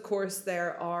just, because of course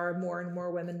there are more and more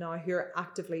women now who are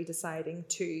actively deciding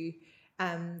to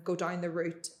go down the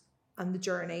route and the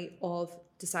journey of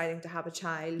deciding to have a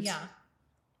child. yeah,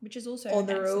 which is also on an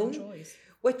their excellent own. choice.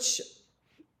 Which,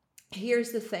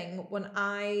 here's the thing, when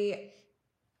I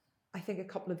think a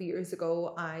couple of years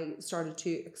ago, I started to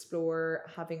explore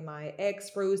having my eggs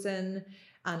frozen,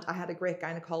 and I had a great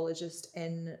gynecologist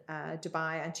in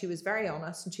Dubai, and she was very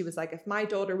honest, and she was like, if my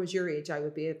daughter was your age, I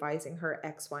would be advising her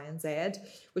X, Y, and Z,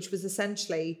 which was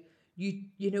essentially, you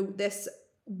know, this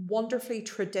wonderfully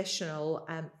traditional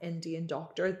Indian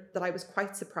doctor that I was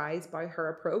quite surprised by her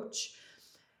approach.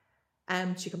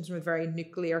 She comes from a very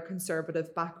nuclear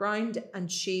conservative background,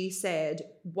 and she said,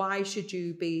 why should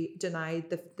you be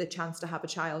denied the chance to have a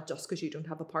child just because you don't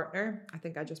have a partner? I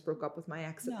think I just broke up with my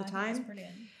ex at the time. That's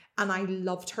brilliant. And I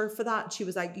loved her for that. She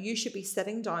was like, you should be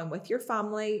sitting down with your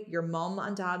family, your mum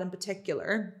and dad in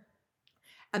particular,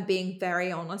 and being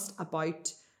very honest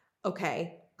about,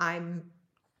 okay, I'm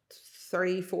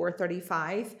 34,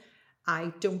 35.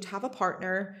 I don't have a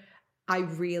partner. I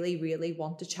really, really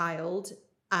want a child.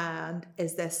 And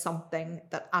is this something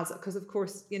that, because of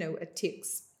course, you know, it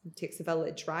takes a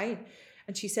village, right?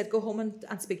 And she said, go home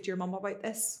and speak to your mum about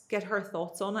this, get her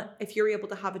thoughts on it. If you're able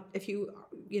to have it, if you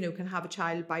can have a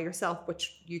child by yourself,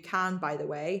 which you can, by the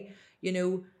way, you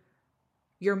know,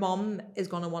 your mum is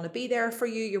going to want to be there for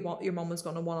you. Your mum is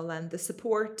going to want to lend the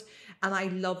support. And I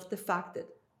loved the fact that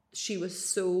she was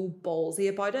so ballsy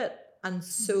about it and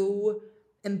so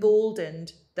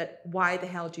emboldened that why the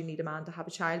hell do you need a man to have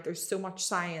a child? There's so much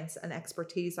science and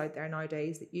expertise out there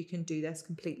nowadays that you can do this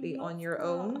completely on your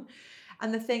own.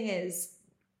 And the thing is,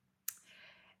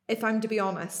 if I'm to be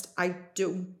honest,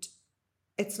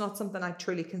 it's not something I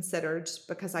truly considered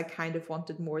because I kind of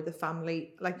wanted more the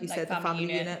family, like you said, the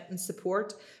family unit and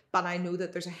support. But I know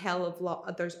that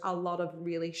there's a lot of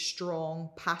really strong,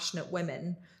 passionate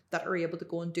women that are able to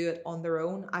go and do it on their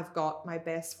own. I've got my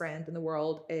best friend in the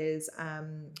world is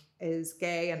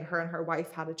gay, and her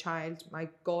wife had a child, my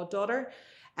goddaughter.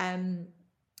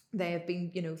 They have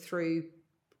been, you know,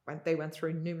 they went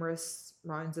through numerous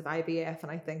rounds of IVF,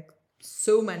 and I think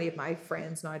so many of my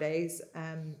friends nowadays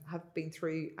have been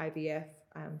through IVF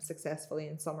successfully,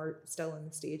 and some are still in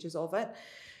the stages of it.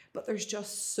 But there's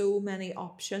just so many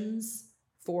options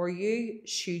for you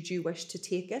should you wish to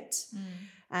take it.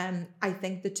 I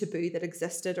think the taboo that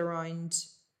existed around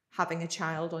having a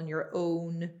child on your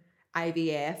own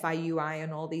IVF, IUI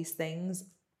and all these things,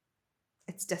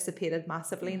 it's dissipated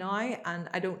massively now. And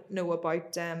I don't know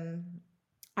about,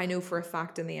 I know for a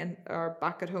fact or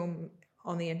back at home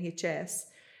on the NHS,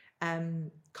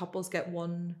 couples get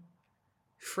one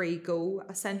free go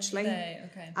essentially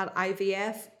at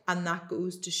IVF, and that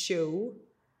goes to show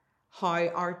how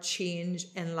our change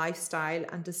in lifestyle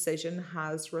and decision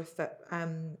has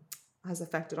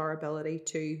affected our ability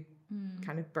to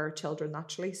kind of bear children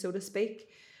naturally, so to speak,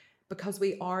 because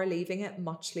we are leaving it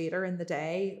much later in the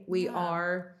day. We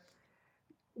are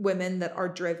women that are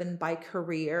driven by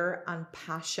career and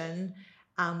passion,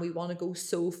 and we want to go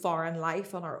so far in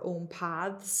life on our own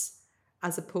paths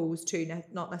as opposed to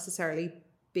not necessarily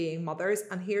being mothers.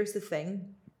 And here's the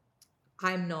thing,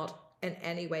 I'm not in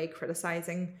any way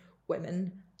criticizing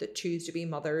women that choose to be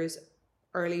mothers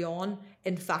early on.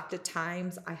 In fact, at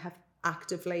times I have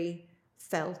actively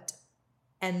felt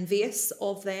envious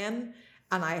of them,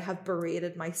 and I have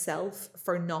berated myself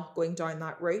for not going down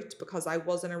that route, because I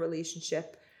was in a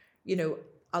relationship, you know,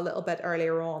 a little bit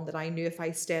earlier on that I knew if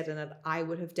I stayed in it, I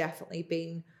would have definitely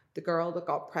been the girl that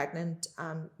got pregnant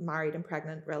and married and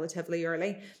pregnant relatively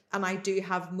early. And I do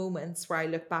have moments where I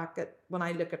look back at, when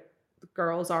I look at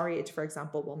girls our age, for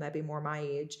example, well, maybe more my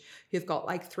age, who've got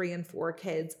like 3 and 4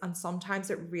 kids. And sometimes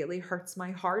it really hurts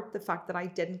my heart, the fact that I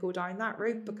didn't go down that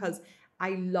route, because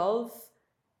I love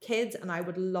kids and I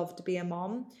would love to be a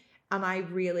mom. And I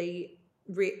really,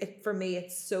 for me,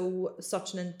 it's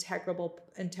such an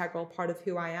integral part of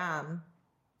who I am.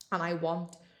 And I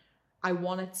want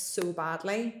it so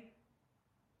badly.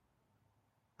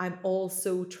 I'm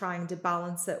also trying to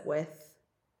balance it with,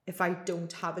 if I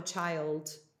don't have a child,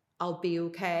 I'll be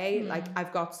okay. Like,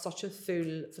 I've got such a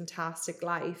full, fantastic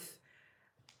life.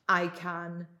 I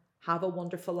can have a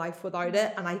wonderful life without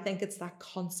it. And I think it's that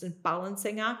constant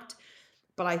balancing act.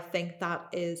 But I think that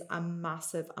is a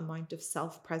massive amount of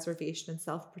self-preservation and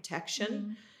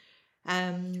self-protection.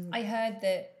 I heard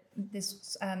that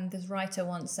this writer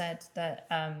once said that,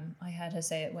 I heard her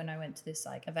say it when I went to this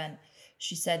like event.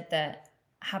 She said that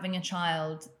having a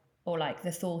child, or like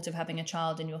the thought of having a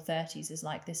child in your 30s, is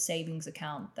like this savings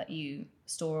account that you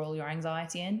store all your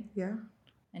anxiety in. Yeah.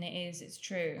 And it's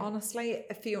true. Honestly,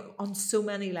 I feel on so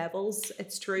many levels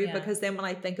it's true, because then when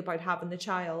I think about having the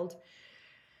child,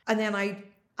 and then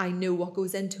I know what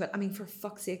goes into it. I mean, for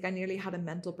fuck's sake, I nearly had a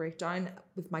mental breakdown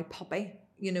with my puppy,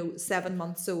 7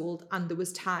 months old. And there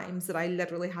was times that I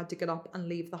literally had to get up and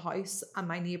leave the house, and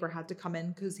my neighbour had to come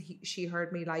in because she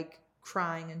heard me like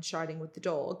crying and shouting with the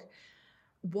dog.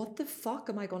 What the fuck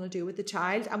am I going to do with the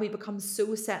child? And we become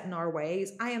so set in our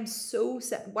ways. I am so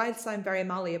set, whilst I'm very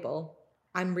malleable,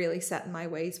 I'm really set in my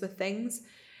ways with things.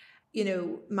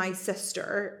 My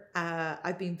sister,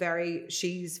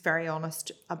 she's very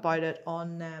honest about it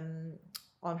on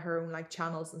her own like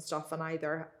channels and stuff, and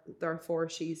therefore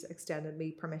she's extended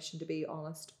me permission to be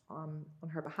honest on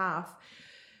her behalf.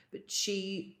 But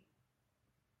she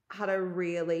had a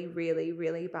really, really,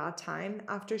 really bad time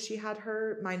after she had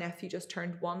her. My nephew just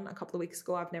turned 1 a couple of weeks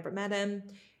ago. I've never met him.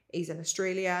 He's in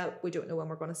Australia. We don't know when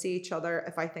we're going to see each other.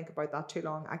 If I think about that too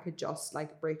long, I could just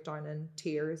like break down in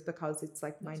tears, because it's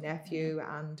like my nephew,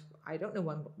 and I don't know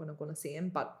when I'm going to see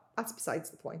him, but that's besides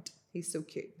the point. He's so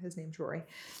cute. His name's Rory.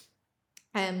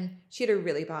 She had a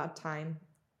really bad time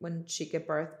when she gave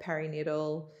birth,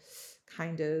 perinatal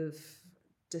kind of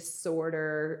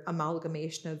disorder,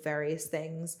 amalgamation of various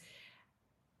things.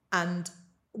 And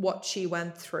what she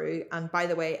went through, and by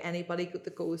the way, anybody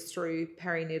that goes through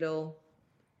perinatal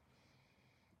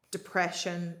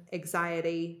depression,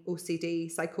 anxiety, OCD,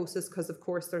 psychosis, because of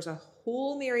course there's a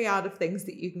whole myriad of things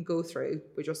that you can go through.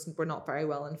 We're not very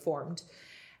well informed.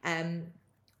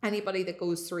 Anybody that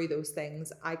goes through those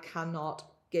things, I cannot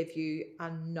give you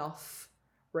enough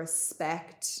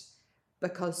respect,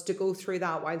 because to go through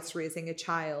that whilst raising a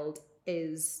child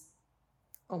is,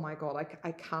 oh my God,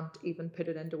 I can't even put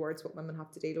it into words what women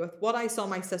have to deal with. What I saw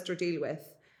my sister deal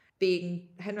with, being,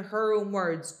 in her own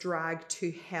words, dragged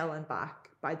to hell and back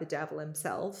by the devil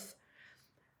himself.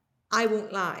 I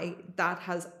won't lie, that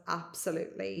has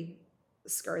absolutely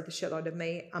scared the shit out of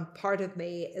me. And part of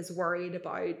me is worried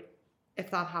about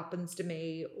if that happens to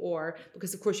me, or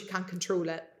because of course you can't control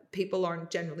it. People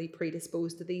aren't generally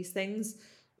predisposed to these things.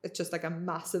 It's just like a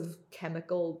massive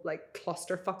chemical like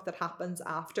clusterfuck that happens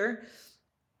after.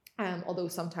 Although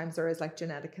sometimes there is like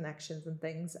genetic connections and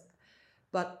things.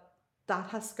 But that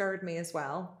has scared me as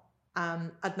well.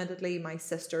 Admittedly, my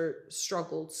sister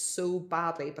struggled so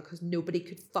badly because nobody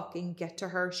could fucking get to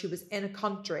her. She was in a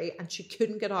country and she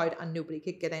couldn't get out, and nobody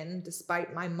could get in,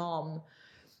 despite my mom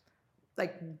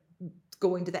like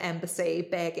going to the embassy,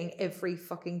 begging every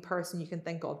fucking person you can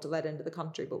think of to let into the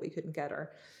country, but we couldn't get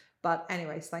her. But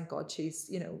anyways, thank God she's,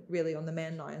 you know, really on the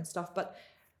mend now and stuff. But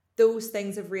those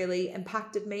things have really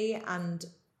impacted me, and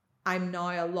I'm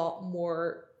now a lot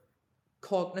more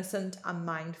cognizant and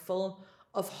mindful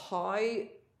of how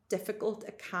difficult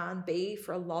it can be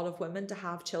for a lot of women to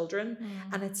have children.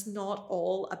 And it's not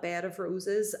all a bed of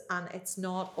roses, and it's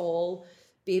not all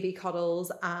baby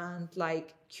cuddles and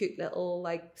like cute little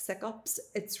like sick-ups.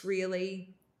 It's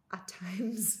really at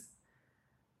times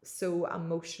so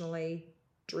emotionally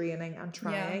draining and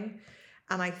trying.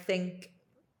 And I think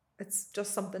it's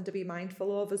just something to be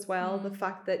mindful of as well. The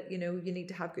fact that, you know, you need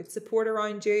to have good support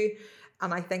around you.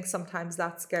 And I think sometimes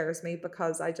that scares me,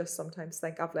 because I just sometimes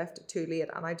think I've left it too late,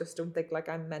 and I just don't think like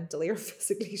I'm mentally or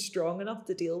physically strong enough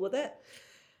to deal with it.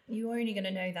 You're only going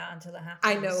to know that until it happens.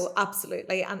 I know,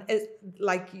 absolutely. And it,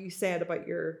 like you said about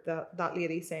that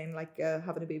lady saying like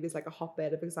having a baby is like a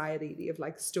hotbed of anxiety that you've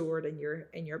like stored in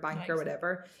your bank or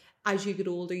whatever. As you get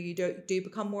older, you do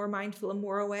become more mindful and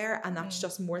more aware, and that's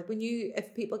just more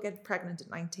if people get pregnant at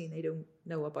 19, they don't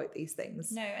know about these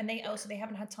things. No, and they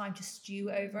haven't had time to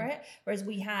stew over it, whereas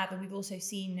we have. And we've also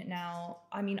seen now,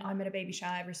 I mean, I'm at a baby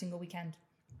shower every single weekend.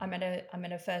 I'm at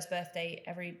a first birthday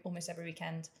almost every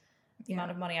weekend. The amount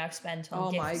of money I've spent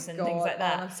on gifts and things like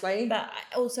that. Honestly. But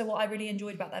also what I really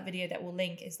enjoyed about that video that we'll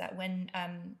link is that when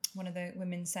one of the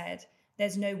women said,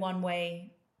 there's no one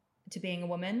way to being a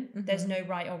woman. There's no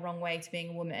right or wrong way to being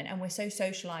a woman. And we're so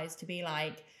socialized to be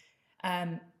like,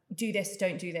 do this,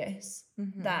 don't do this,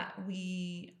 that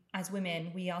we, as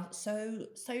women, we are so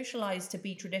socialized to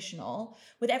be traditional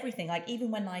with everything. Like even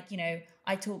when like, you know,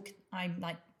 I'm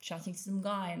like chatting to some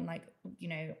guy and like, you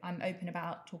know, I'm open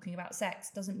about talking about sex,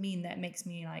 doesn't mean that it makes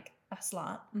me like a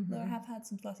slut. Though I have had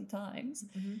some slutty times,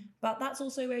 but that's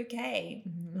also okay.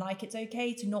 Like it's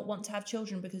okay to not want to have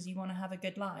children because you want to have a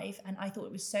good life. And I thought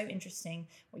it was so interesting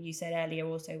what you said earlier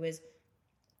also was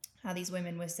how these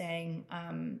women were saying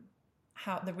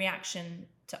how the reaction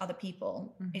to other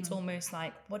people, it's almost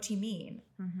like, what do you mean?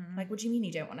 Like, what do you mean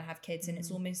you don't want to have kids? And it's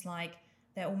almost like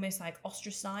they're almost like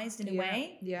ostracized in a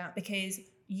way. Because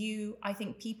I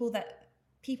think people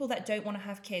that don't want to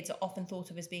have kids are often thought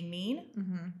of as being mean.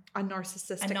 And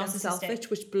narcissistic and selfish,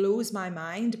 which blows my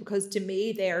mind, because to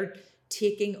me they're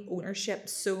taking ownership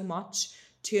so much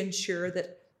to ensure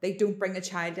that they don't bring a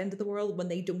child into the world when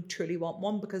they don't truly want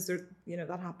one, because they're, you know,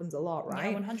 that happens a lot,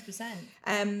 right? Yeah,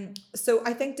 100%. So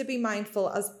I think to be mindful,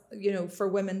 as you know, for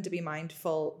women to be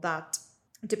mindful, that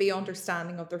to be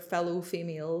understanding of their fellow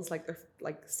females, like their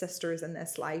like sisters in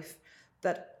this life,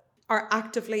 that are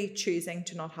actively choosing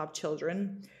to not have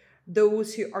children,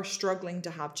 those who are struggling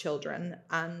to have children,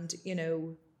 and you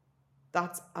know,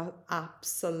 that's an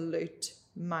absolute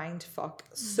mind fuck.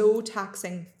 So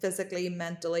taxing physically,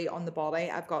 mentally on the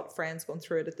body. I've got friends going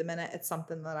through it at the minute. It's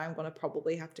something that I'm going to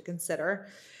probably have to consider.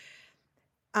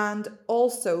 And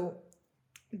also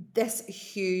this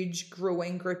huge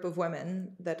growing group of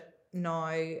women that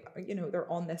now, you know,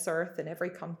 they're on this earth in every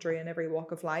country and every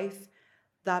walk of life,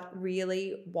 that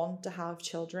really want to have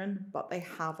children, but they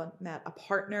haven't met a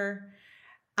partner,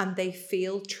 and they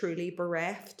feel truly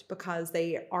bereft because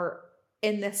they are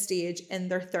in this stage in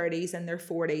their 30s and their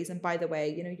 40s. And by the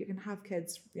way, you know, you can have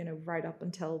kids, you know, right up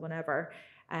until whenever.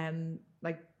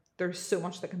 Like there's so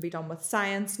much that can be done with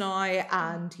science now,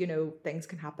 and you know, things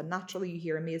can happen naturally. You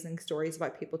hear amazing stories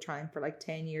about people trying for like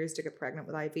 10 years to get pregnant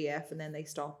with IVF, and then they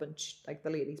stop, and like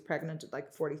the lady's pregnant at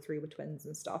like 43 with twins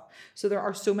and stuff. So there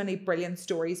are so many brilliant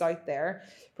stories out there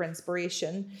for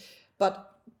inspiration.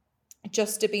 But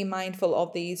just to be mindful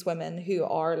of these women who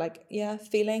are like,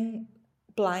 feeling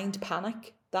blind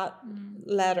panic. That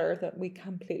letter that we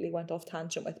completely went off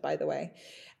tangent with, by the way,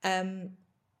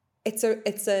 it's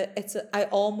a I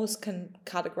almost can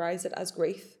categorize it as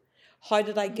grief. How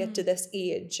did I get to this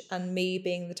age? And me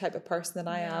being the type of person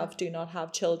that I have, do not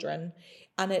have children,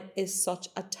 and it is such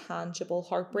a tangible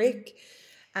heartbreak.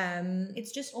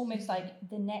 It's just almost like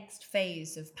the next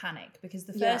phase of panic, because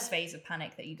the first phase of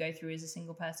panic that you go through as a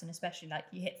single person, especially like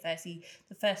you hit 30,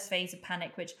 the first phase of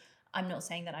panic, which I'm not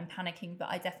saying that I'm panicking, but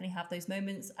I definitely have those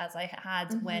moments, as I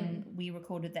had when we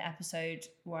recorded the episode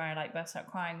where I like burst out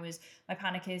crying. Was my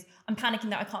panic is, I'm panicking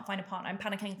that I can't find a partner. I'm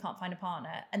panicking I can't find a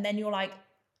partner. And then you're like,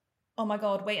 oh my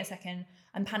God, wait a second.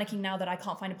 I'm panicking now that I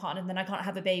can't find a partner, and then I can't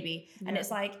have a baby. And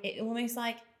it's like, it almost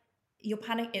like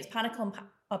it's panic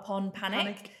upon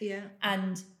panic. Yeah.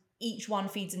 And each one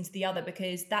feeds into the other,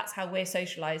 because that's how we're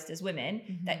socialized as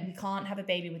women, that we can't have a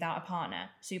baby without a partner.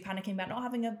 So you're panicking about not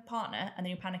having a partner, and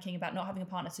then you're panicking about not having a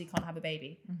partner so you can't have a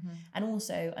baby. And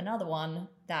also another one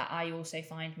that I also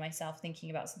find myself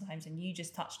thinking about sometimes, and you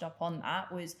just touched up on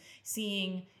that, was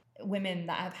seeing women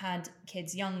that have had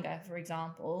kids younger, for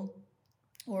example,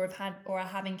 or are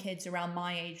having kids around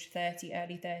my age, 30,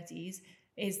 early 30s,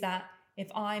 is that if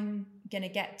I'm going to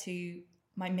get to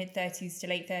my mid 30s to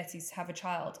late 30s to have a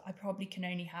child, I probably can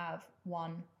only have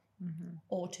one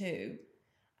or two.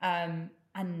 And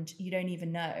you don't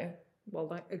even know.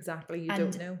 Well, exactly. You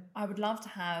And don't know. I would love to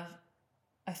have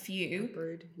a few.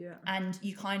 Brood, yeah. And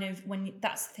you kind of,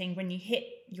 that's the thing, when you hit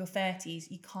your 30s,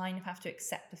 you kind of have to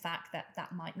accept the fact that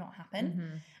that might not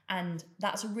happen. And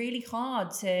that's really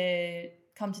hard to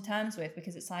come to terms with,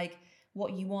 because it's like,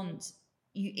 what you want,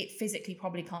 it physically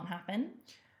probably can't happen.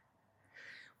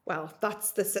 Well,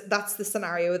 that's the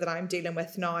scenario that I'm dealing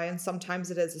with now, and sometimes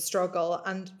it is a struggle.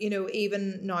 And you know,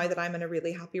 even now that I'm in a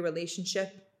really happy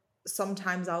relationship,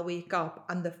 sometimes I'll wake up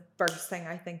and the first thing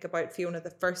I think about, Fiona, the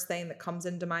first thing that comes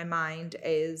into my mind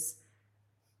is,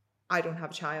 I don't have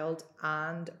a child,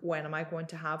 and when am I going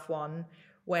to have one?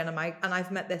 When am I? And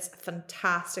I've met this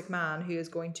fantastic man who is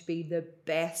going to be the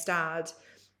best dad.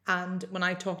 And when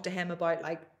I talk to him about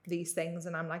like these things,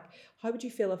 and I'm like, how would you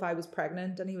feel if I was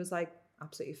pregnant? And he was like,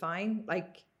 absolutely fine,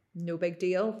 like no big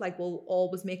deal, like we'll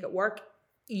always make it work.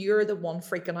 You're the one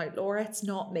freaking out, Laura, it's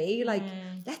not me. Like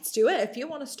let's do it. If you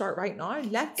want to start right now,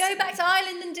 let's go back to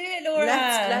Ireland and do it, Laura.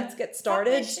 Let's get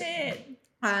started. Fuck this shit.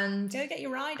 And go get your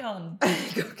ride on.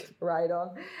 Go get a ride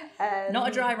on. Not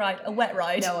a dry ride, a wet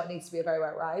ride. No, it needs to be a very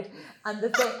wet ride. And the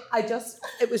thing,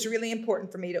 it was really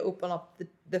important for me to open up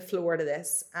the floor to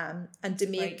this, and to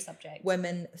make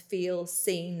women feel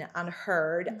seen and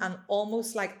heard, and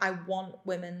almost like I want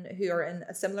women who are in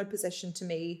a similar position to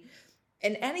me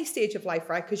in any stage of life,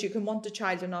 right? Because you can want a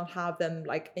child and not have them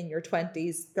like in your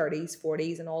 20s, 30s,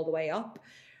 40s, and all the way up.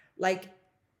 Like,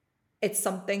 it's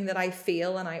something that I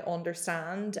feel and I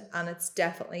understand, and it's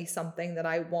definitely something that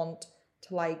I want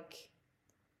to like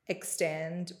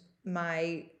extend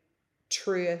my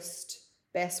truest,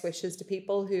 best wishes to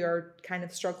people who are kind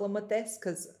of struggling with this,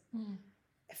 because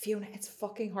Fiona, it's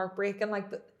fucking heartbreaking.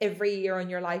 Like every year in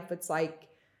your life, it's like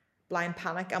blind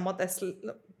panic. And what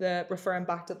referring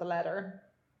back to the letter,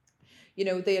 you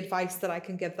know, the advice that I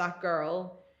can give that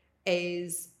girl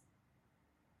is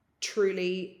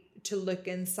truly to look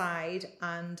inside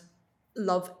and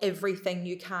love everything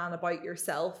you can about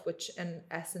yourself, which in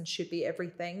essence should be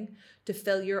everything, to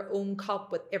fill your own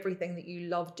cup with everything that you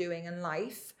love doing in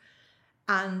life,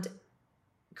 and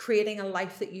creating a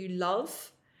life that you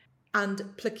love,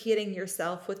 and placating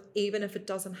yourself with, even if it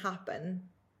doesn't happen,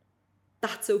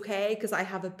 that's okay, because I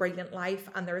have a brilliant life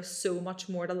and there is so much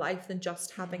more to life than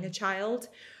just having a child.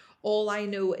 All I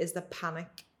know is the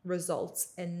panic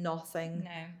results in nothing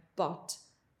but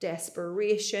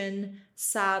desperation,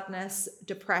 sadness,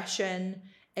 depression,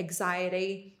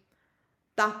 anxiety.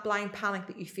 That blind panic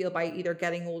that you feel by either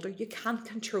getting older, you can't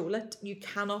control it. You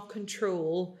cannot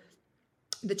control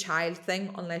the child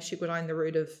thing unless you go down the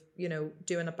route of, you know,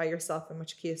 doing it by yourself, in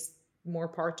which case more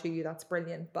power to you, that's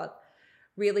brilliant. But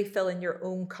really filling your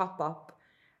own cup up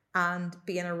and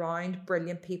being around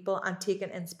brilliant people and taking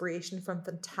inspiration from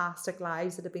fantastic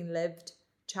lives that have been lived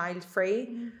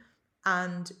child-free,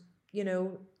 and, you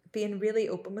know, being really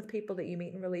open with people that you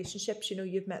meet in relationships. You know,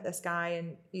 you've met this guy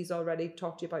and he's already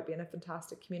talked to you about being a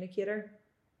fantastic communicator,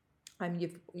 and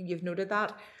you've noted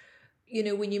that. You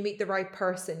know, when you meet the right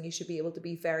person, you should be able to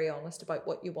be very honest about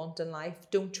what you want in life.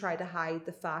 Don't try to hide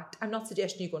the fact. I'm not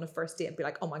suggesting you go on a first date and be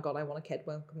like, oh my God, I want a kid,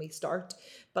 when can we start?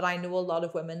 But I know a lot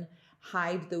of women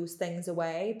hide those things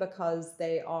away because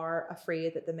they are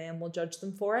afraid that the men will judge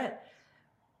them for it.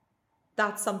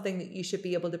 That's something that you should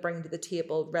be able to bring to the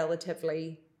table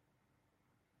relatively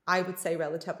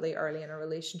early in a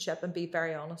relationship, and be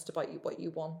very honest about what you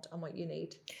want and what you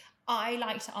need. I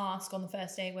like to ask on the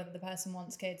first day whether the person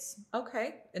wants kids.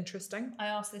 Okay, interesting. I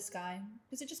asked this guy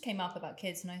because it just came up about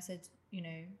kids, and I said,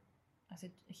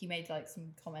 he made like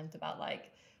some comment about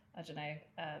like, I don't know,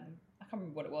 I can't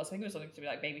remember what it was. I think it was something to be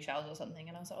like baby showers or something.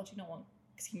 And I was like, oh, do you not want?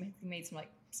 Because he made some like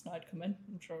snide comment.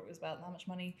 I'm sure it was about how much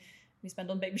money we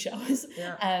spend on baby showers.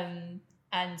 Yeah.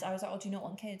 And I was like, oh, do you not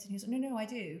want kids? And he was like, no, I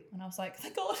do. And I was like,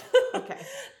 thank God. Okay.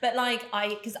 But like,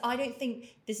 because I don't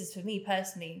think, this is for me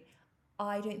personally,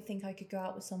 I don't think I could go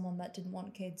out with someone that didn't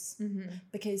want kids,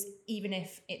 because even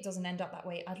if it doesn't end up that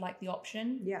way, I'd like the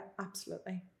option. Yeah,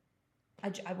 absolutely.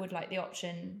 I would like the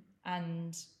option,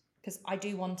 and because I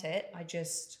do want it,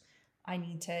 I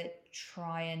need to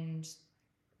try and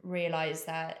realize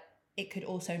that it could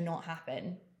also not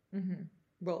happen.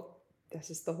 Well, this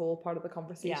is the whole part of the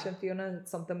conversation, Fiona.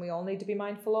 It's something we all need to be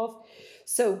mindful of.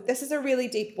 So this is a really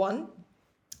deep one.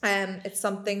 It's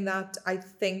something that I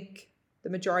think the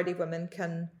majority of women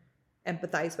can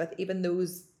empathize with, even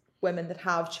those women that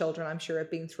have children, I'm sure,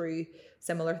 have been through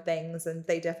similar things, and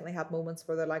they definitely have moments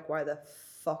where they're like, why the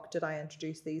fuck did I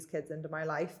introduce these kids into my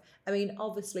life? I mean,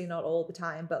 obviously not all the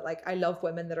time, but like, I love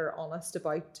women that are honest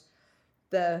about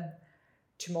the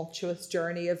tumultuous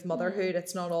journey of motherhood.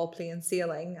 It's not all plain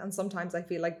sailing, and sometimes I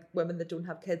feel like women that don't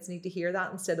have kids need to hear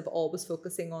that instead of always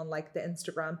focusing on like the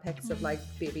Instagram pics of like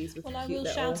babies with Well, I cute will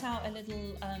little... shout out a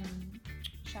little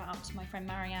shout out to my friend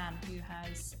Marianne, who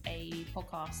has a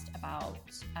podcast about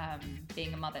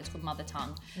being a mother. It's called Mother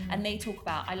Tongue, and they talk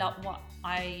about, I love what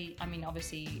I mean,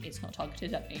 obviously it's not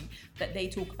targeted at me, but they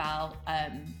talk about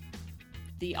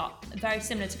very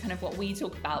similar to kind of what we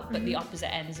talk about, but the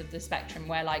opposite ends of the spectrum,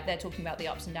 where like they're talking about the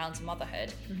ups and downs of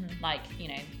motherhood. Like, you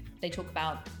know, they talk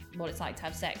about what it's like to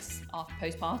have sex after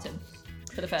postpartum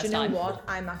for the first time. Do you know what?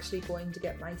 I'm actually going to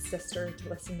get my sister to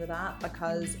listen to that,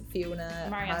 because Fiona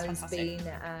Marianne's has fantastic.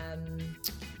 been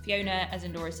Fiona, as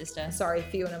in Dora's sister.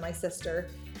 Fiona, my sister,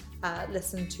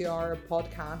 listened to our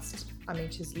podcast. I mean,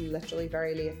 she's literally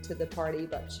very late to the party,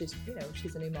 but she's, you know,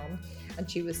 she's a new mum, and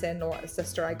she was saying, "No,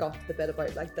 sister, I got the bit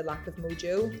about like the lack of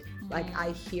mojo. Like,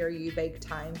 I hear you big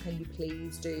time. Can you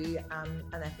please do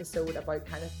an episode about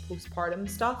kind of postpartum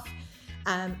stuff?"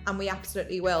 And we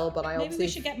absolutely will. But Maybe we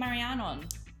should get Marianne on.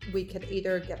 We could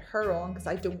either get her on, because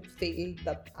I don't feel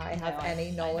that I have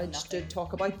any knowledge to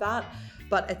talk about that.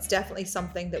 But it's definitely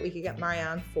something that we could get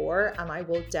Marianne for, and I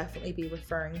will definitely be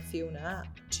referring Fiona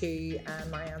to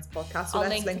Marianne's podcast. So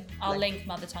I'll link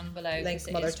Mother Tongue below. Link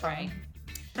Mother Tongue.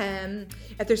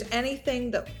 If there's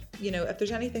anything that, you know, if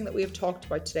there's anything that we have talked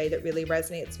about today that really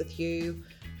resonates with you,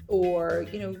 or,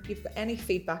 you know, you've got any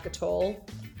feedback at all,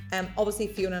 obviously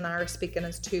Fiona and I are speaking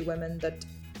as two women that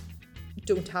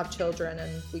don't have children,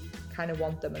 and we kind of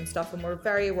want them and stuff, and we're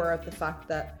very aware of the fact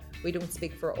that we don't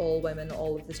speak for all women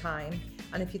all of the time.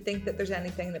 And if you think that there's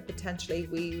anything that potentially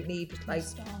we need, like,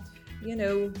 you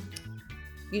know,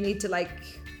 you need to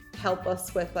like help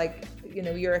us with, like, you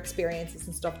know, your experiences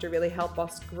and stuff to really help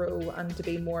us grow and to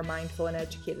be more mindful and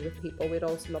educated with people, we'd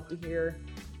also love to hear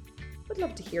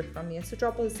from you. So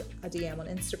drop us a DM on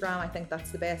Instagram. I think that's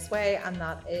the best way, and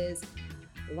that is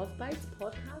Love Bites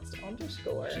Podcast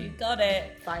 _. You got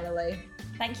it. Finally.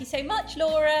 Thank you so much,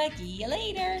 Laura. See you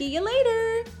later. See you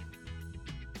later.